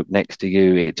to the bloke next to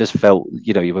you. It just felt,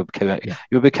 you were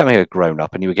becoming a grown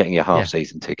up, and you were getting your half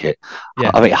season ticket.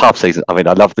 Yeah. I mean, half season. I mean,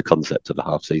 I love the concept of the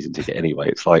half season ticket. Anyway,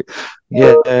 it's like,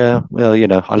 well,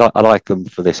 I like them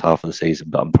for this half of the season,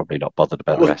 but I'm probably not bothered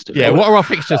about the rest of it. Yeah, what are our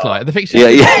fixtures like? The fixtures.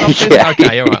 Yeah.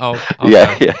 Okay, all right.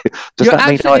 Yeah. You're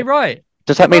absolutely right.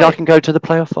 Does that mean I can go to the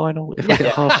playoff final if I get a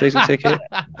half season ticket?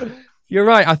 You're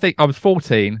right. I think I was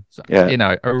 14. So, Yeah.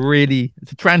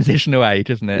 it's a transitional age,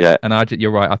 isn't it? Yeah. And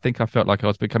you're right. I think I felt like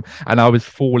and I was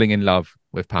falling in love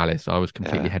with Palace. I was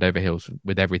completely head over heels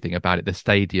with everything about it. The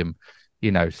stadium,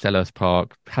 Selhurst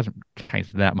Park hasn't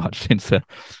changed that much since the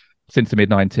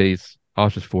mid-90s. I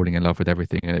was just falling in love with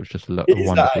everything, and it was just a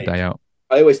wonderful day out.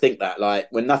 I always think that, like,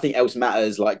 when nothing else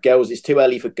matters, like girls, it's too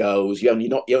early for girls. You're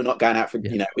not going out for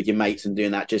with your mates and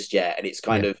doing that just yet. And it's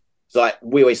kind of, it's like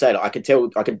we always say, like,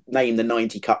 I could name the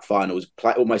 90 Cup finals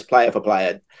almost player for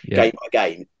player, game by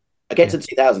game. I get to the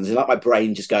 2000s, and like my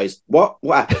brain just goes, what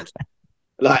happened?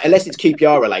 Like, unless it's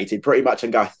QPR related, pretty much,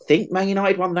 and go, I think Man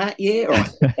United won that year, or I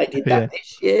think they did that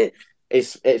this year.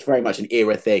 It's very much an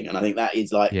era thing, and I think that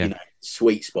is like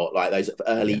sweet spot, like those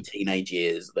early teenage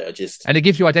years that are just, and it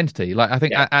gives you identity. Like I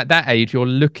think at that age you're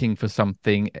looking for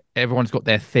something. Everyone's got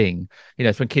their thing.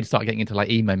 It's when kids start getting into like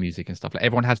emo music and stuff. Like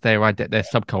everyone has their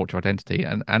subculture identity,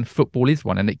 and football is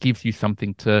one, and it gives you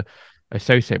something to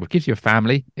associate with. It gives you a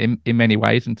family in many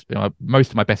ways, and most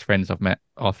of my best friends I've met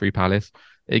are through Palace.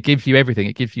 It gives you everything.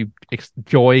 It gives you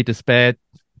joy, despair,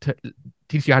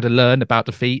 teaches you how to learn about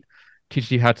defeat,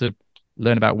 teaches you how to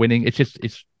learn about winning. It's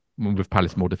with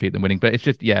Palace more defeat than winning, but it's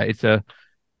just it's a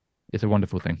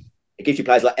wonderful thing. It gives you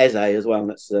players like Eze as well.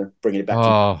 Let's bringing it back.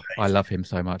 I love him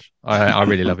so much. I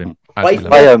really love him.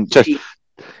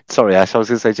 Sorry, Ash. I was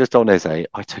going to say, just on Eze,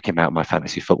 I took him out of my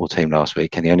fantasy football team last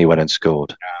week, and he only went and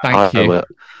scored. Thank you.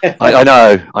 I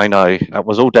know. That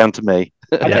was all down to me.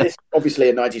 I know it's obviously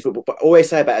a 90s football, but all I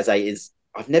say about Eze is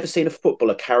I've never seen a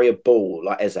footballer carry a ball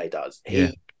like Eze does.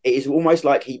 It is almost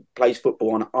like he plays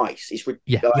football on ice. It's like,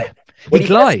 he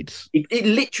glides. He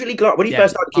literally glides. When he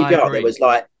first started QPR, there was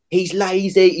like, he's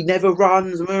lazy, he never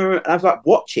runs. And I was like,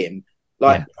 watch him.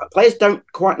 Like, players don't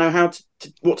quite know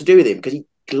what to do with him because he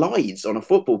glides on a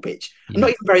football pitch. I'm not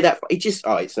even very that. He just,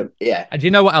 And do you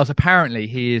know what else? Apparently,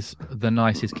 he is the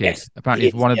nicest kid. Yes, apparently,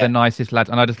 he's one of the nicest lads,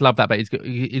 and I just love that. But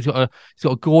he's got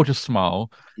a gorgeous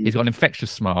smile. He's got an infectious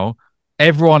smile.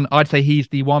 Everyone, I'd say he's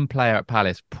the one player at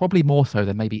Palace, probably more so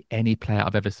than maybe any player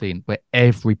I've ever seen, where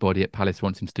everybody at Palace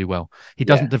wants him to do well. He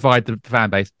doesn't divide the fan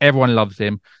base. Everyone loves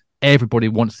him. Everybody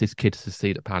wants this kid to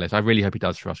succeed at Palace. I really hope he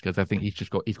does for us, because I think he's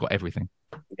got everything.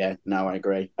 Yeah, no, I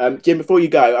agree. Jim, before you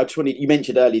go, I just wanted, you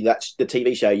mentioned earlier that's the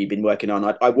TV show you've been working on.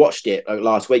 I watched it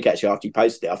last week, actually, after you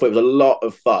posted it. I thought it was a lot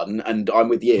of fun, and I'm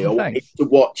with you. I wanted to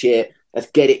watch it. Let's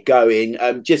get it going.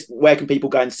 Just where can people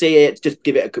go and see it? Just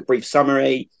give it a brief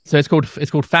summary. So it's called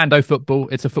Fando Football.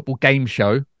 It's a football game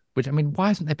show. Which, I mean, why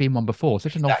hasn't there been one before?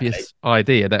 Such an obvious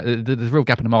idea. There's a real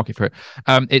gap in the market for it.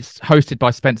 It's hosted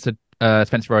by Spencer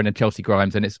Rowan and Chelsea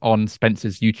Grimes, and it's on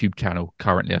Spencer's YouTube channel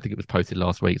currently. I think it was posted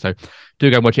last week, so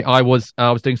do go and watch it. I was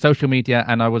doing social media,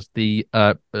 and I was the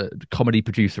comedy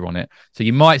producer on it. So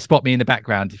you might spot me in the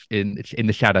background in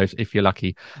the shadows if you're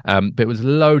lucky. But it was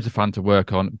loads of fun to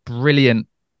work on. Brilliant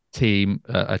team,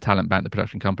 a talent bank, the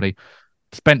production company.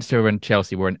 Spencer and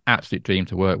Chelsea were an absolute dream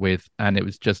to work with, and it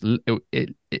was just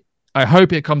I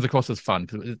hope it comes across as fun,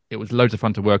 because it was loads of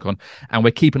fun to work on, and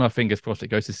we're keeping our fingers crossed it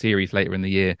goes to series later in the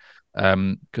year,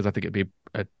 because I think it'd be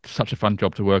such a fun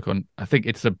job to work on. I think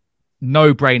it's a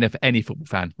no-brainer for any football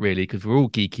fan, really, because we're all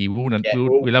geeky.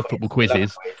 We love football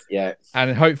quizzes,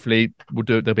 and hopefully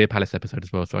there'll be a Palace episode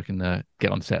as well, so I can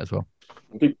get on set as well.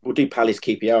 We'll do Palace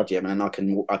QPR, Jim, and I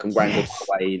can wrangle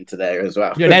my way into there as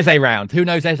well. You're an Eze round. Who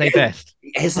knows Eze best?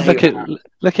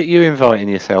 Look at you inviting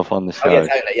yourself on the show. Oh, yeah,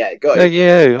 totally. Yeah, got it.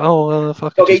 You. Oh,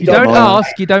 fuck. You don't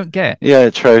ask, you don't get. Yeah,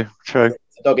 true.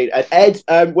 Doggy. Ed,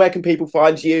 where can people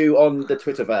find you on the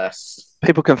Twitterverse?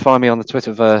 People can find me on the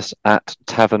Twitterverse at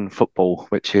Tavern Football,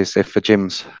 which is, if for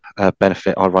Jim's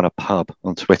benefit, I run a pub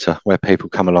on Twitter where people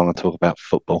come along and talk about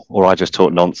football, or I just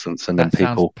talk nonsense, and then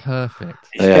people. Sounds perfect.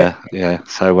 Yeah.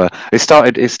 So it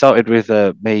started with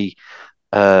me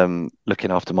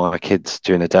looking after my kids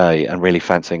during the day and really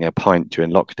fancying a pint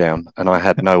during lockdown, and I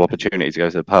had no opportunity to go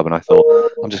to the pub, and I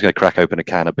thought, I'm just going to crack open a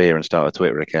can of beer and start a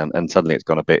Twitter account, and suddenly it's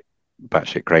gone a bit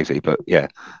batshit crazy, but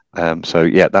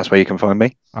that's where you can find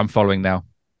me. I'm following now.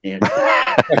 Yeah.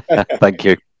 Thank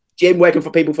you. Jim, where can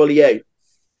people follow you?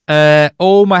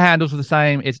 All my handles are the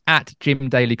same. It's at Jim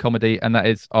Daly Comedy, and that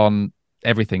is on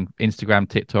everything: Instagram,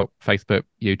 TikTok, Facebook,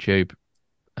 YouTube.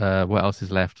 What else is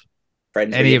left?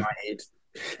 Friends any of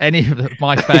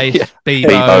MySpace,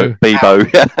 Bebo.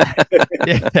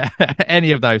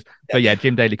 Any of those. But yeah,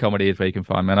 Jim Daly Comedy is where you can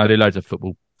find me, and I do loads of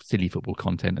silly football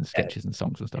content and sketches and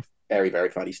songs and stuff. Very, very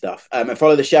funny stuff. And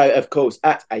follow the show, of course,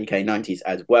 at AK90s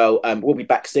as well. We'll be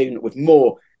back soon with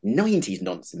more 90s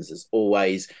nonsense as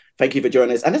always. Thank you for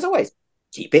joining us, and as always,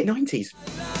 keep it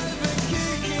 90s.